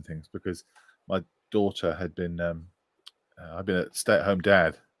volunteers and things, because my daughter had been, I've been a stay-at-home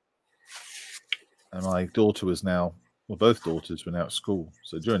dad, and my daughter was now, well, both daughters were now at school.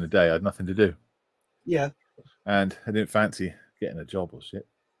 So during the day, I had nothing to do. Yeah. And I didn't fancy getting a job or shit.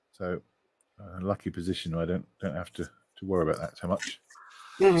 So a lucky position where I don't have to worry about that so much.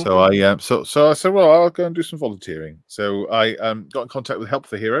 So I so I said, well, I'll go and do some volunteering. So I got in contact with Help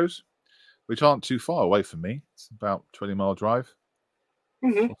for Heroes, which aren't too far away from me. It's about 20-mile drive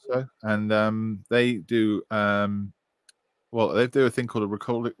or so. And they do well, they do a thing called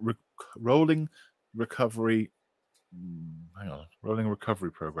a rolling recovery. Rolling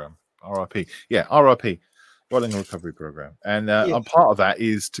recovery program, RRP. Yeah, RRP, rolling recovery program. And part of that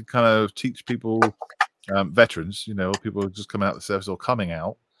is to kind of teach people, veterans, you know, people who just come out of the service or coming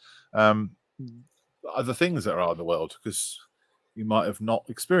out, other things that are out in the world, because you might have not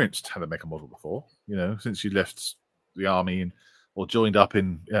experienced how to make a model before. You know, since you left the army or joined up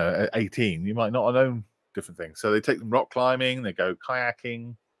in at 18, you might not have known different things. So they take them rock climbing, they go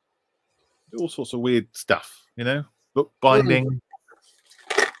kayaking, do all sorts of weird stuff. You know, book binding,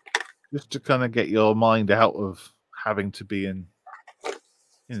 just to kind of get your mind out of having to be in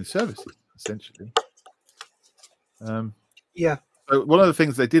services, essentially. Yeah. So one of the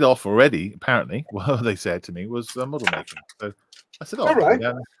things they did offer already, apparently, what they said to me was model making. So I said, "Oh, I'll go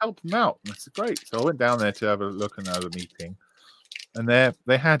down and help them out." And I said, "Great." So I went down there to have a look and have a meeting, and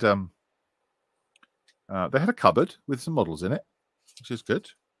they had a cupboard with some models in it, which is good.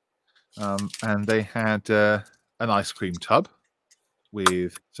 And they had an ice cream tub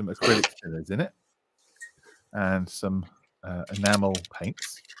with some acrylic thinners in it, and some enamel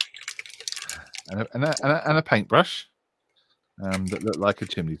paints, and a paintbrush that looked like a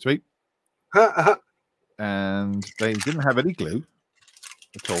chimney sweep. And they didn't have any glue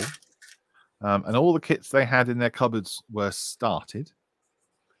at all. And all the kits they had in their cupboards were started.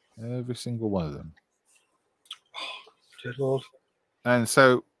 Every single one of them. Dear Lord. And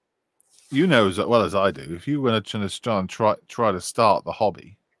so, you know as well as I do, if you were to try to start the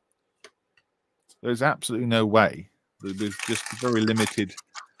hobby, there's absolutely no way. There's just very limited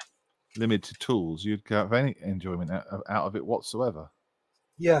tools. You'd have any enjoyment out of it whatsoever.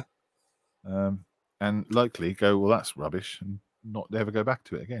 Yeah. And likely go, well, that's rubbish, and not ever go back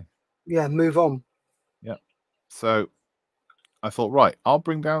to it again. Yeah, move on. Yeah. So I thought, right, I'm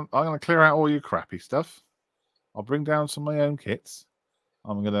going to clear out all your crappy stuff. I'll bring down some of my own kits.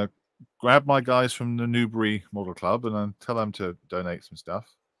 I'm going to grab my guys from the Newbury Model Club and I'll tell them to donate some stuff.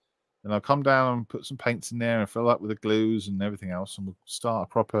 And I'll come down and put some paints in there and fill up with the glues and everything else. And we'll start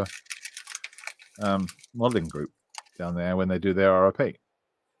a proper modeling group down there when they do their ROP.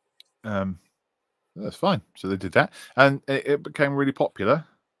 That's fine. So they did that. And it became really popular.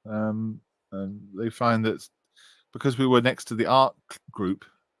 And they find that because we were next to the art group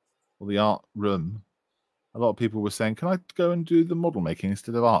or the art room, a lot of people were saying, "Can I go and do the model making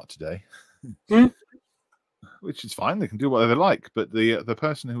instead of art today?" Which is fine. They can do whatever they like. But the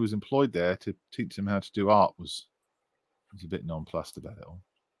person who was employed there to teach them how to do art was a bit nonplussed about it all.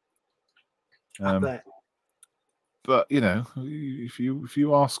 I bet. But you know, if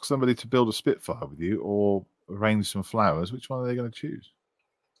you ask somebody to build a Spitfire with you or arrange some flowers, which one are they going to choose?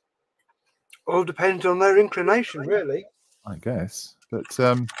 All depends on their inclination, really. I guess. But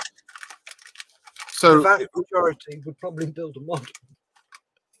the vast majority would probably build a model.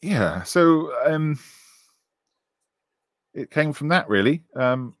 Yeah. So it came from that, really.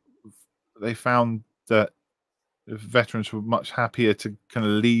 They found that veterans were much happier to kind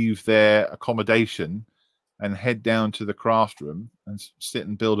of leave their accommodation and head down to the craft room and sit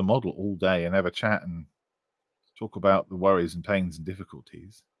and build a model all day and have a chat and talk about the worries and pains and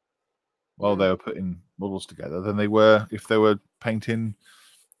difficulties while they were putting models together than they were if they were painting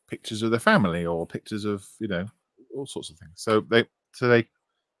pictures of their family or pictures of, you know, all sorts of things. So they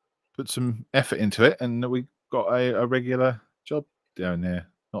put some effort into it, and we got a regular job down there.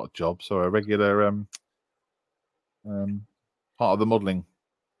 Not a job, sorry, a regular part of the modeling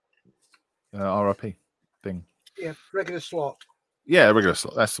RRP thing. Yeah, regular slot. Yeah, regular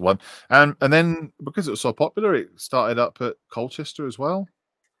slot. That's the one. And then because it was so popular, it started up at Colchester as well.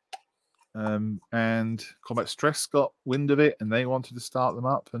 And Combat Stress got wind of it, and they wanted to start them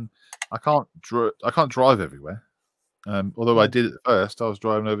up. And I can't drive everywhere. Although I did at first, I was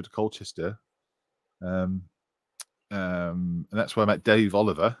driving over to Colchester, and that's where I met Dave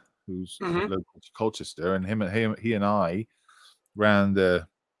Oliver, who's local to Colchester, and he and I ran the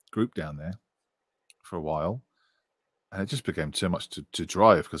group down there for a while, and it just became too much to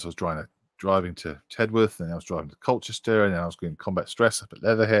drive because I was driving to Tedworth, and I was driving to Colchester, and then I was going Combat Stress up at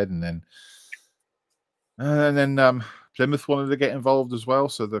Leatherhead, and then Plymouth wanted to get involved as well,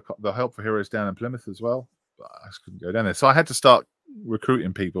 so the Help for Heroes down in Plymouth as well. But I just couldn't go down there, so I had to start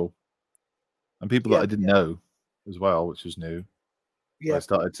recruiting people, and people that I didn't know as well, which was new. I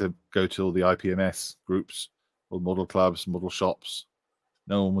started to go to all the IPMS groups, all model clubs, model shops.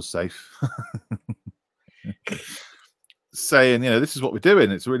 No one was safe. Saying, you know, this is what we're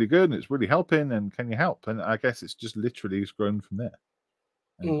doing. It's really good and it's really helping. And can you help? And I guess it's just literally grown from there.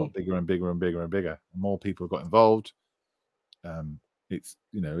 And it got bigger and bigger and bigger and bigger. And more people got involved. It's,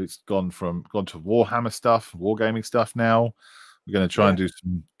 you know, it's gone to Warhammer stuff, wargaming stuff now. We're going to try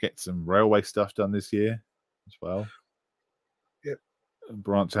and get some railway stuff done this year as well. Yep. And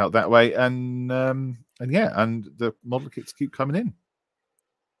branch out that way. And the model kits keep coming in.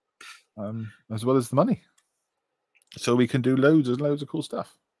 As well as the money. So we can do loads and loads of cool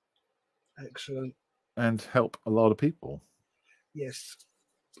stuff. Excellent. And help a lot of people. Yes.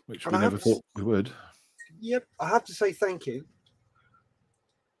 Which And we I never have thought we would. Yep. I have to say thank you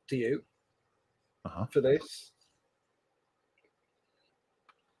to you for this,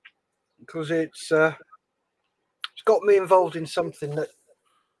 because it's got me involved in something that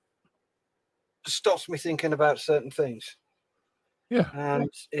stops me thinking about certain things. Yeah. And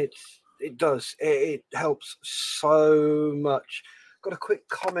it helps so much. Got a quick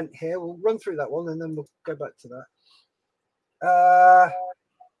comment here. We'll run through that one and then we'll go back to that.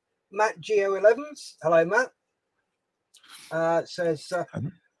 Matt Geo11s, hello Matt. Says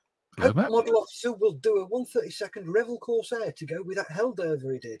Hello, Matt. Model Officer will do a 132nd Revell Corsair to go with that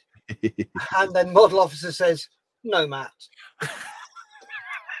Helldover he did. And then Model Officer says, no, Matt.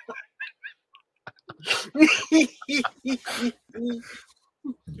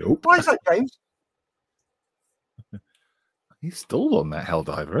 Nope. Why is that, James? He's stalled on that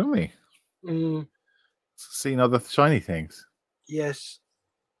Helldiver, hasn't he? Seen other shiny things. Yes.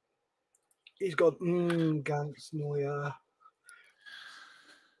 He's got ganz neuer.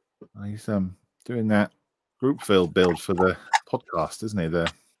 He's doing that group build for the podcast, isn't he?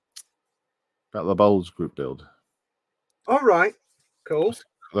 The Battle of Bowls group build. All right. Cool.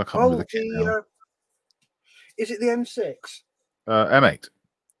 I can't remember the kit now. Is it the M6? M8.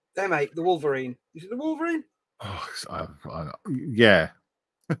 M8, the Wolverine. Is it the Wolverine? Oh, yeah.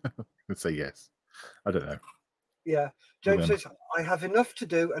 Let's say yes. I don't know. Yeah. James says, I have enough to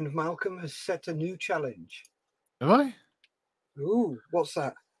do, and Malcolm has set a new challenge. Have I? Ooh, what's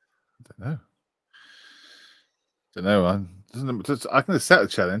that? I don't know. I can set a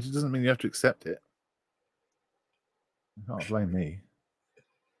challenge. It doesn't mean you have to accept it. You can't blame me.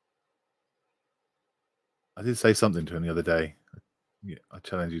 I did say something to him the other day. Yeah, I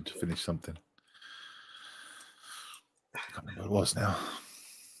challenge you to finish something. I can't remember what it was now.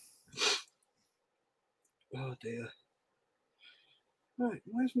 Oh dear. Right,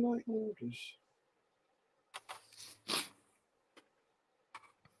 where's my orders?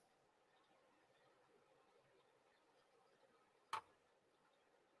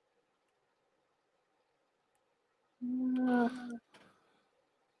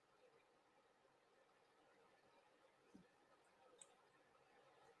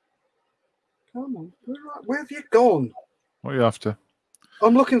 Come on, where have you gone? What are you after?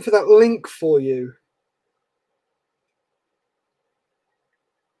 I'm looking for that link for you.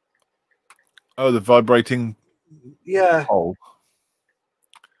 Oh, the vibrating. Yeah. Hole.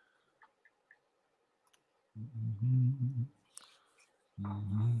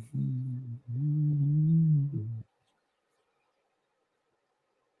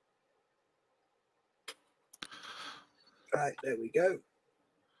 Right, there we go.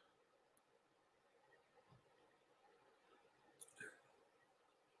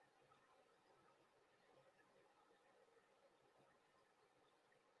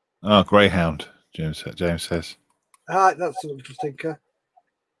 Oh, Greyhound, James says. Ah, that's a little stinker.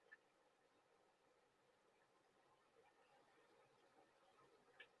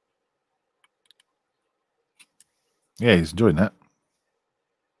 Yeah, he's enjoying that.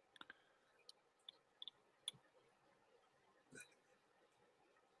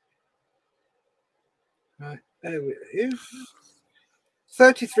 Right, there it is.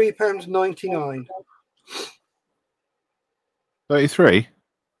 £33.99. 33?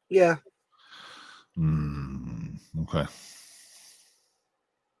 Yeah. Okay.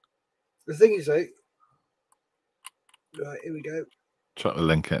 The thing is, though, right, here we go. Chuck the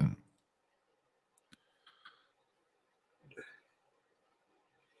link in.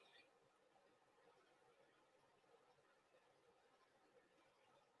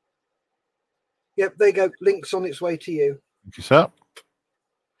 Yep, there you go. Link's on its way to you. Thank you, sir.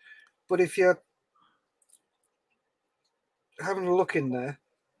 But if you're having a look in there,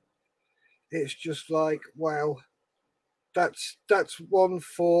 it's just like, wow, that's one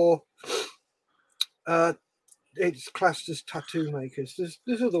for it's classed as tattoo makers.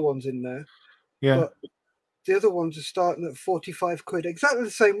 There's other ones in there. Yeah. But the other ones are starting at 45 quid. Exactly the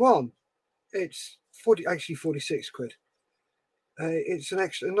same one. It's 46 quid. It's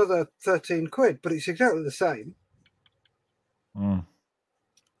another 13 quid, but it's exactly the same.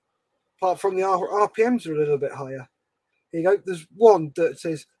 Apart from the RPMs are a little bit higher. Here you go. There's one that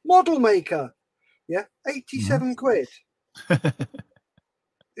says model maker. Yeah, 87 quid.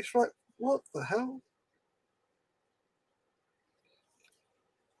 It's like, what the hell?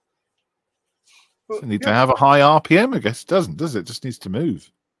 Doesn't need to have a high RPM, I guess. It doesn't, does it? It just needs to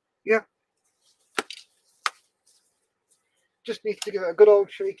move. Yeah. Just needs to give it a good old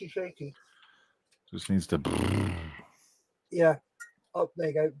shaky. Just needs to. Yeah. Oh, there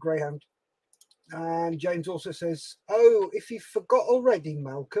you go. Greyhound. And James also says, "Oh, if you forgot already,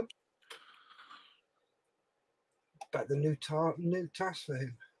 Malcolm, about the new task for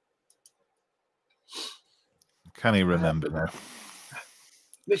him." Can he remember now?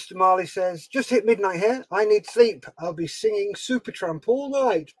 Mr. Marley says, "Just hit midnight here. I need sleep. I'll be singing Supertramp all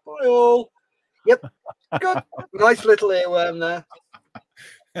night. Bye all." Yep. Good. Nice little earworm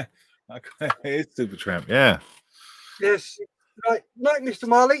there. It's Supertramp, yeah. Yes. Right. Night, Mr.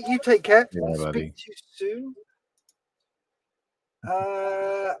 Marley. You take care. Yeah, buddy. Speak to you soon.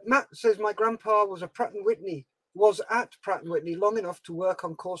 Matt says, "My grandpa was at Pratt & Whitney long enough to work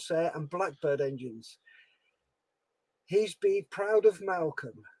on Corsair and Blackbird engines. He'd be proud of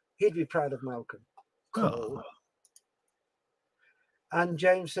Malcolm. Cool. Oh. And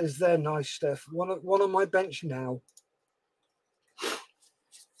James says, "They're nice stuff. One on my bench now."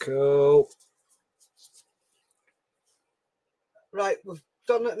 Cool. Right, we've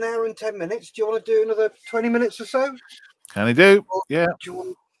done an hour and 10 minutes. Do you want to do another 20 minutes or so? Can I do? Or yeah. Do you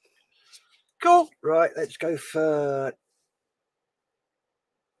want... Cool. Right, let's go for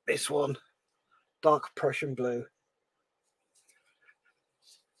this one. Dark Prussian blue.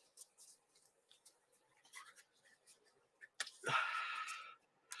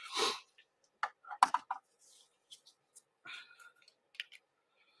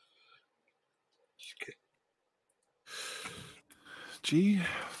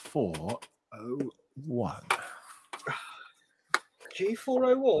 G401.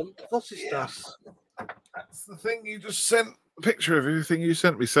 G401? What's this stuff? That's the thing you just sent a picture of everything you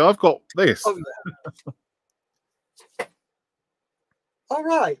sent me. So I've got this. Oh, yeah. All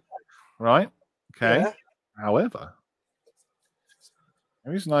right. Right. Okay. Yeah. However,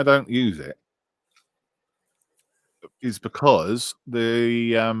 the reason I don't use it is because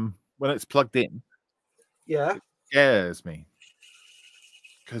the when it's plugged in, yeah, it scares me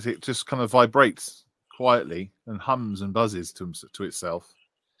because it just kind of vibrates quietly and hums and buzzes to itself.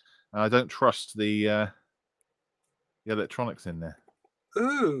 And I don't trust the electronics in there.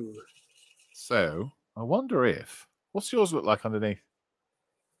 Ooh. So I wonder if what's yours look like underneath?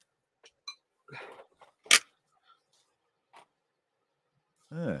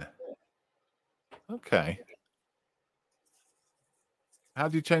 Yeah. Okay. How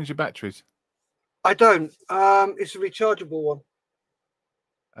do you change your batteries? I don't. It's a rechargeable one.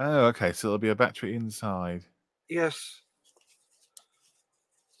 Oh, okay. So there'll be a battery inside. Yes.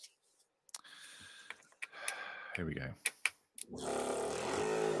 Here we go.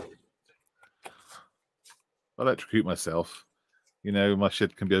 I'll electrocute myself. You know, my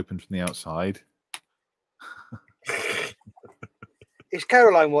shed can be opened from the outside. Is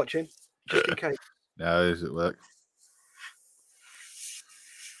Caroline watching? Just in case. No, does it work?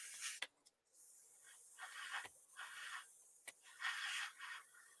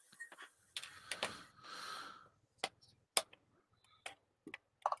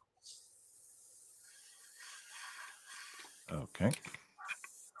 Okay. Is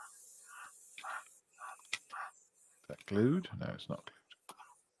that glued? No, it's not glued.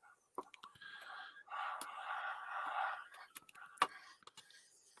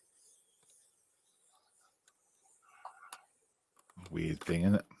 Weird thing,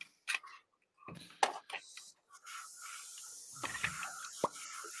 isn't it?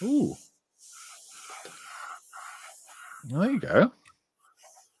 Ooh. There you go.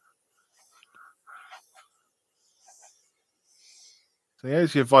 So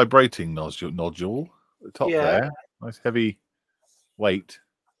here's your vibrating nodule at the top there. Nice heavy weight.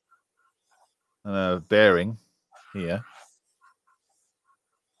 And a bearing here.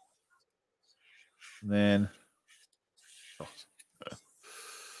 And then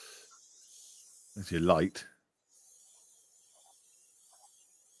there's your light.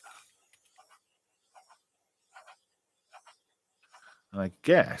 And I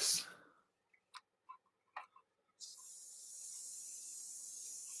guess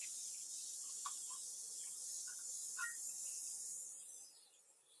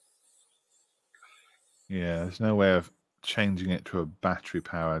yeah, there's no way of changing it to a battery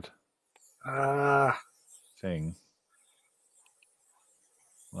powered thing.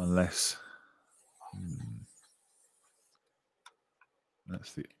 Unless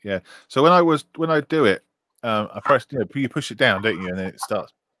that's the So when I do it, I press you push it down, don't you, and then it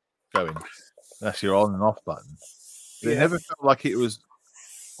starts going. That's your on and off button. But it never felt like it was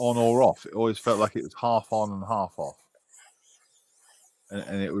on or off. It always felt like it was half on and half off.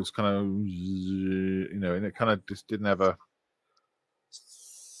 And it was kind of and it kind of just didn't have a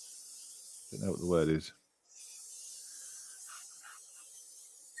don't know what the word is.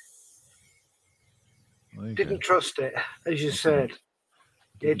 Didn't trust it, as you said.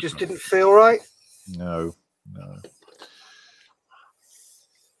 It just didn't feel right. No, no.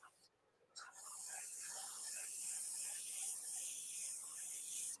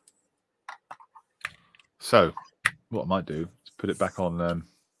 So, what I might do is put it back on,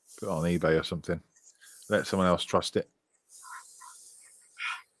 put it on eBay or something. Let someone else trust it.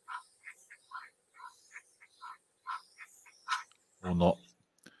 Or not.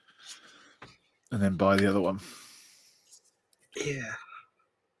 And then buy the other one. Yeah.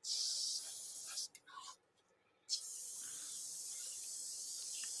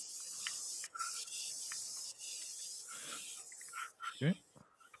 Okay.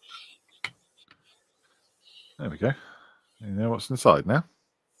 There we go. You know what's inside now.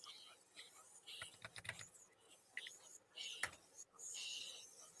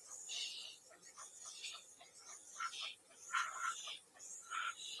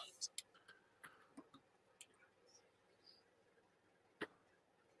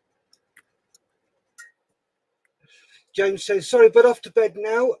 James says, sorry, but off to bed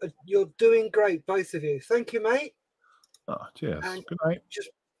now. You're doing great, both of you. Thank you, mate. Oh, cheers. And good night. Just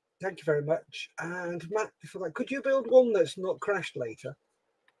thank you very much. And Matt, before that, could you build one that's not crashed later?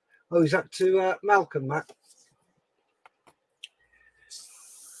 Oh, is that to Malcolm, Matt?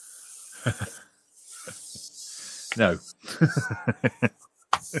 No.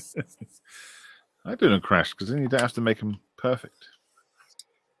 I didn't crash because then you don't have to make them perfect.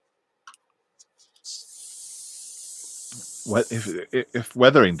 Well, if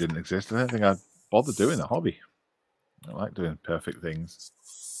weathering didn't exist, I don't think I'd bother doing the hobby. I like doing perfect things.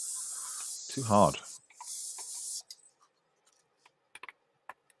 Too hard.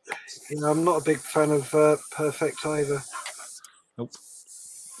 Yeah, I'm not a big fan of perfect either. Nope.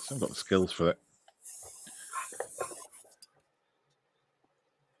 I've got the skills for it.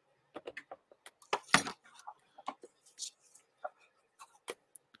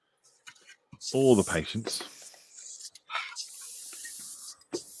 All the patience.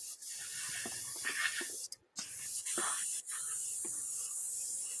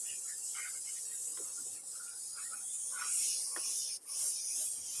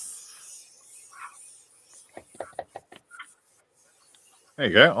 There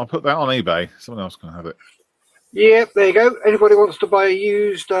you go. I'll put that on eBay. Someone else can have it. Yeah, there you go. Anybody wants to buy a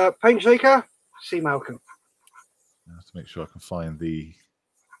used paint shaker? See Malcolm. I have to make sure I can find the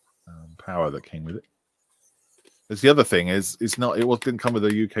power that came with it. There's the other thing is it's not. It didn't come with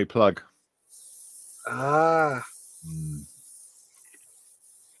a UK plug. Ah.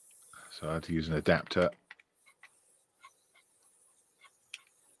 So I had to use an adapter.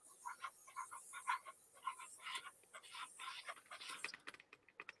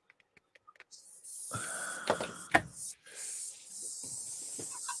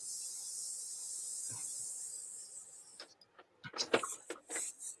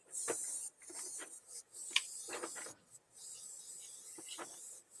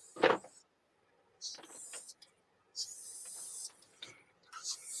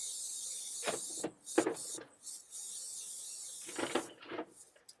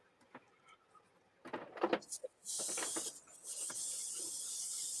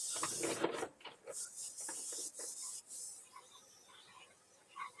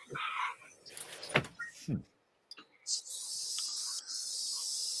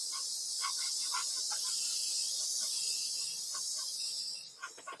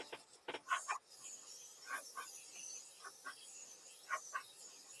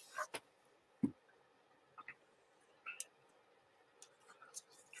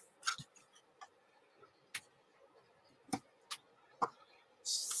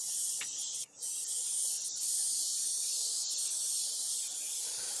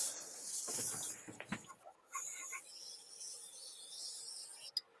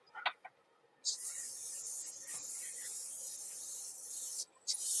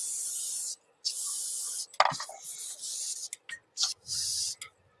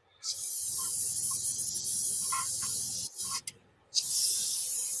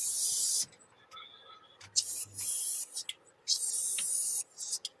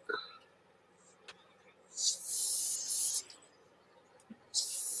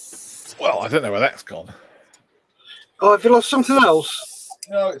 Well, I don't know where that's gone. Oh, have you lost something else?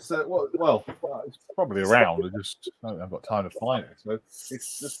 No, it's well, it's probably around. I haven't got time to find it. So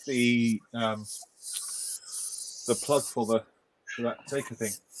it's just the plug for that shaker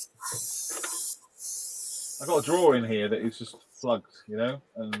thing. I got a drawer in here that is just plugs, you know,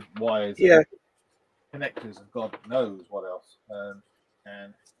 and wires. Yeah. And connectors, and God knows what else.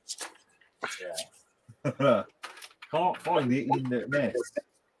 And yeah, can't find it in the nest.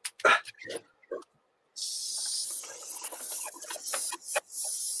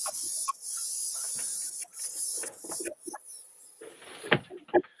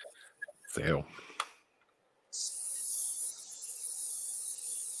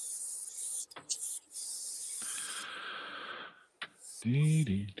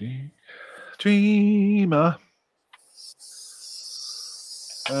 Dreamer.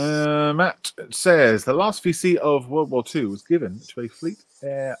 Matt says the last VC of World War II was given to a Fleet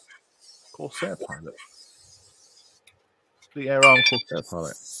Air Corsair pilot. Fleet Air Arm Corsair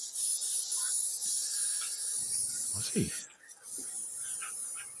pilot. Was he?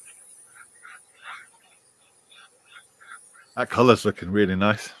 That colour's looking really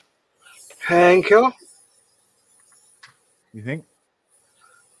nice. Thank you. You think?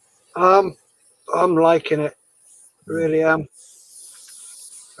 I'm liking it. Really am.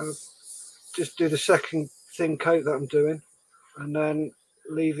 I'll just do the second thin coat that I'm doing, and then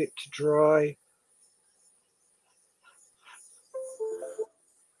leave it to dry.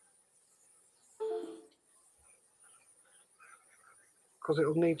 Because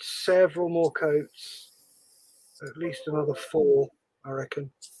it'll need several more coats, at least another 4, I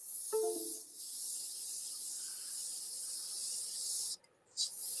reckon.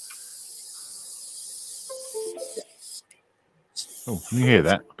 Oh, can you hear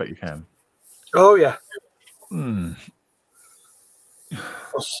that? I bet you can. Oh yeah. Hmm.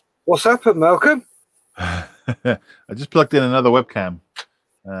 What's happened, Malcolm? I just plugged in another webcam.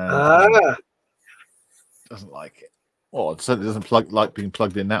 Doesn't like it. Well, it certainly doesn't like being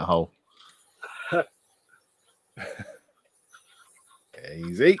plugged in that hole.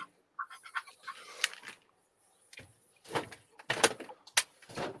 Easy.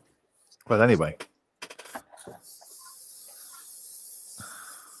 Well, anyway.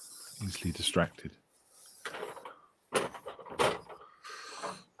 Easily distracted.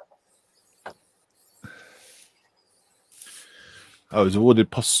 I was awarded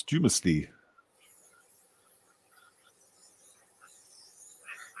posthumously.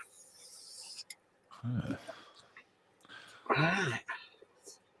 Right.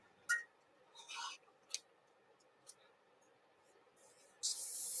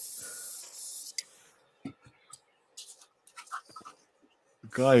 The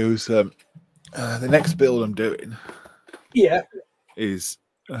guy who's the next build I'm doing. Yeah. Is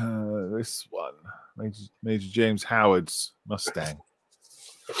this one, Major James Howard's Mustang,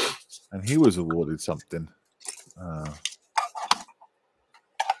 and he was awarded something, a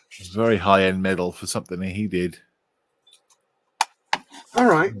very high-end medal for something he did. All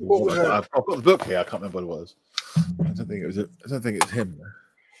right. What was that? I've got the book here. I can't remember what it was. I don't think it was. I don't think it's him.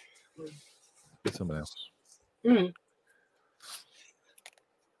 It's someone else. Mm.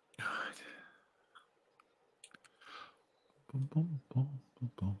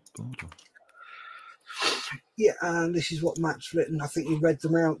 Yeah, and this is what Matt's written. I think you read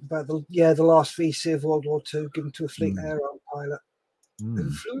them out about the last VC of World War II given to a Fleet Air Arm pilot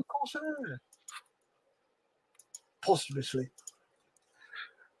who flew a Corsair. Posthumously.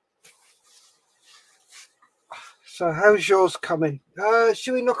 So how's yours coming?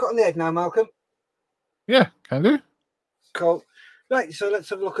 Should we knock it on the head now, Malcolm? Yeah, can do. Cool. Right, so let's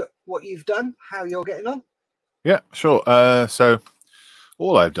have a look at what you've done, how you're getting on. Yeah, sure. So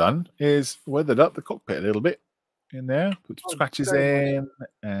all I've done is weathered up the cockpit a little bit in there, put some scratches in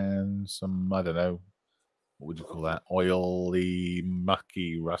and some, I don't know, what would you call that? Oily,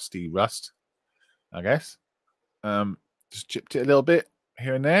 mucky, rusty rust, I guess. Just chipped it a little bit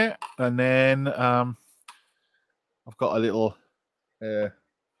here and there. And then I've got a little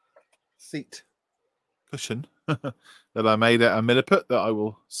seat cushion that I made at a milliput that I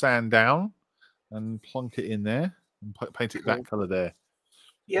will sand down and plonk it in there and paint it that colour there.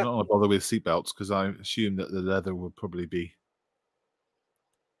 Yeah. I don't want to bother with seatbelts because I assume that the leather would probably be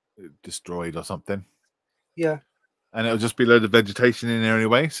destroyed or something. Yeah. And it'll just be a load of vegetation in there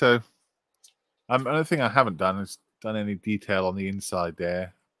anyway. So another thing I haven't done is done any detail on the inside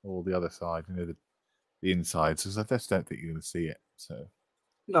there or the other side, you know, the inside. So I just don't think you're going to see it. So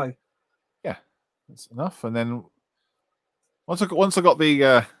no. Yeah, that's enough. And then once I got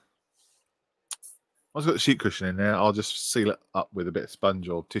the sheet cushion in there, I'll just seal it up with a bit of sponge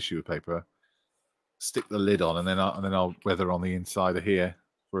or tissue paper, stick the lid on, and then I'll weather on the inside of here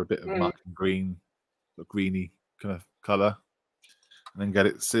for a bit of muck and green, sort of greeny kind of colour, and then get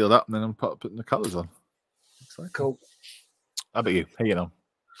it sealed up, and then I'm putting the colours on. Exciting. Cool. How about you? How you know?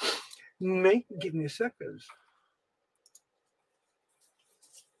 Me? Give me a second.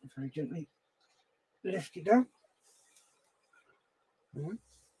 Very gently lift it down.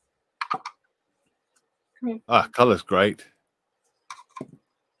 Colour's great.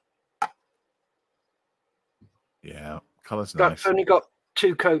 Yeah, colour's nice. That's only got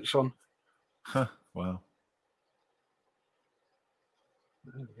 2 coats on. Huh, wow.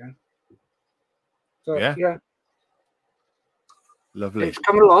 There we go. So, yeah. Lovely. It's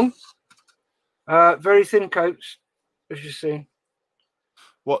coming along. Very thin coats, as you see.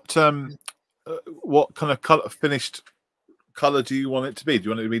 What kind of color, finished color do you want it to be? Do you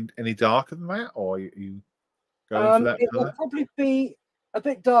want it to be any darker than that, or are you going for that It color? will probably be a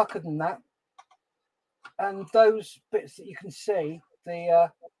bit darker than that, and those bits that you can see,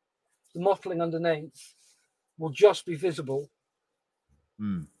 the mottling underneath, will just be visible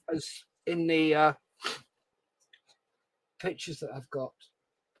as in the pictures that I've got.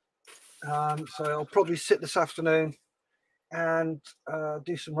 So I'll probably sit this afternoon and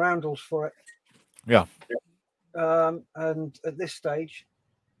do some roundels for it. Yeah. And at this stage,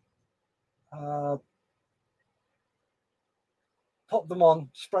 pop them on,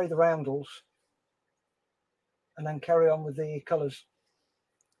 spray the roundels, and then carry on with the colours.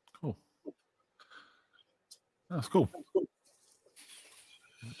 Cool. That's cool.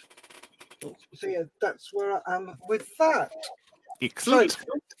 So yeah, that's where I am with that. Excellent.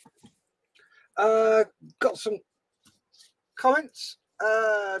 So, got some comments.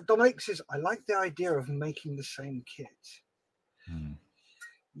 Dominic says, I like the idea of making the same kit.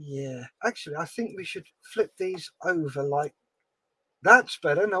 Yeah, actually, I think we should flip these over like that's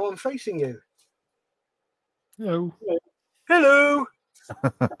better. Now I'm facing you. Hello. Hello.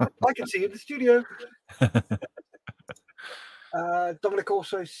 I can see you in the studio. Dominic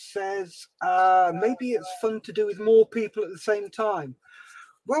also says, maybe it's fun to do with more people at the same time.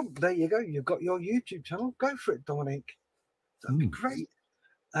 Well, there you go. You've got your YouTube channel. Go for it, Dominic. That'd be great.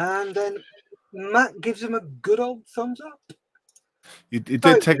 And then Matt gives him a good old thumbs up. It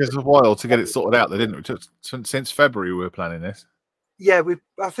did take us a while to get it sorted out, though, didn't it? Just since February, we were planning this. Yeah,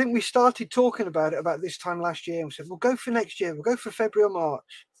 I think we started talking about it about this time last year, and we said we'll go for next year. We'll go for February or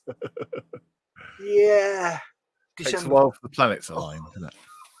March. Yeah, December. Takes a while for the planets align, doesn't it?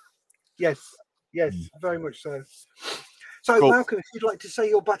 Yes, very much so. So, cool. Malcolm, if you'd like to say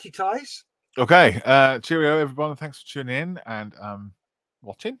your batty ties. Okay, cheerio, everyone. Thanks for tuning in and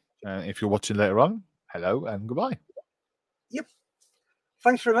watching. If you're watching later on, hello and goodbye. Yep.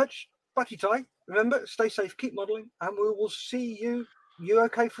 Thanks very much. Batty tie. Remember, stay safe, keep modelling, and we will see you. You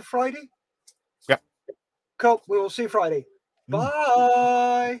okay for Friday? Yeah. Cool. We will see you Friday.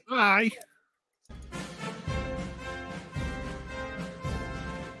 Bye. Bye.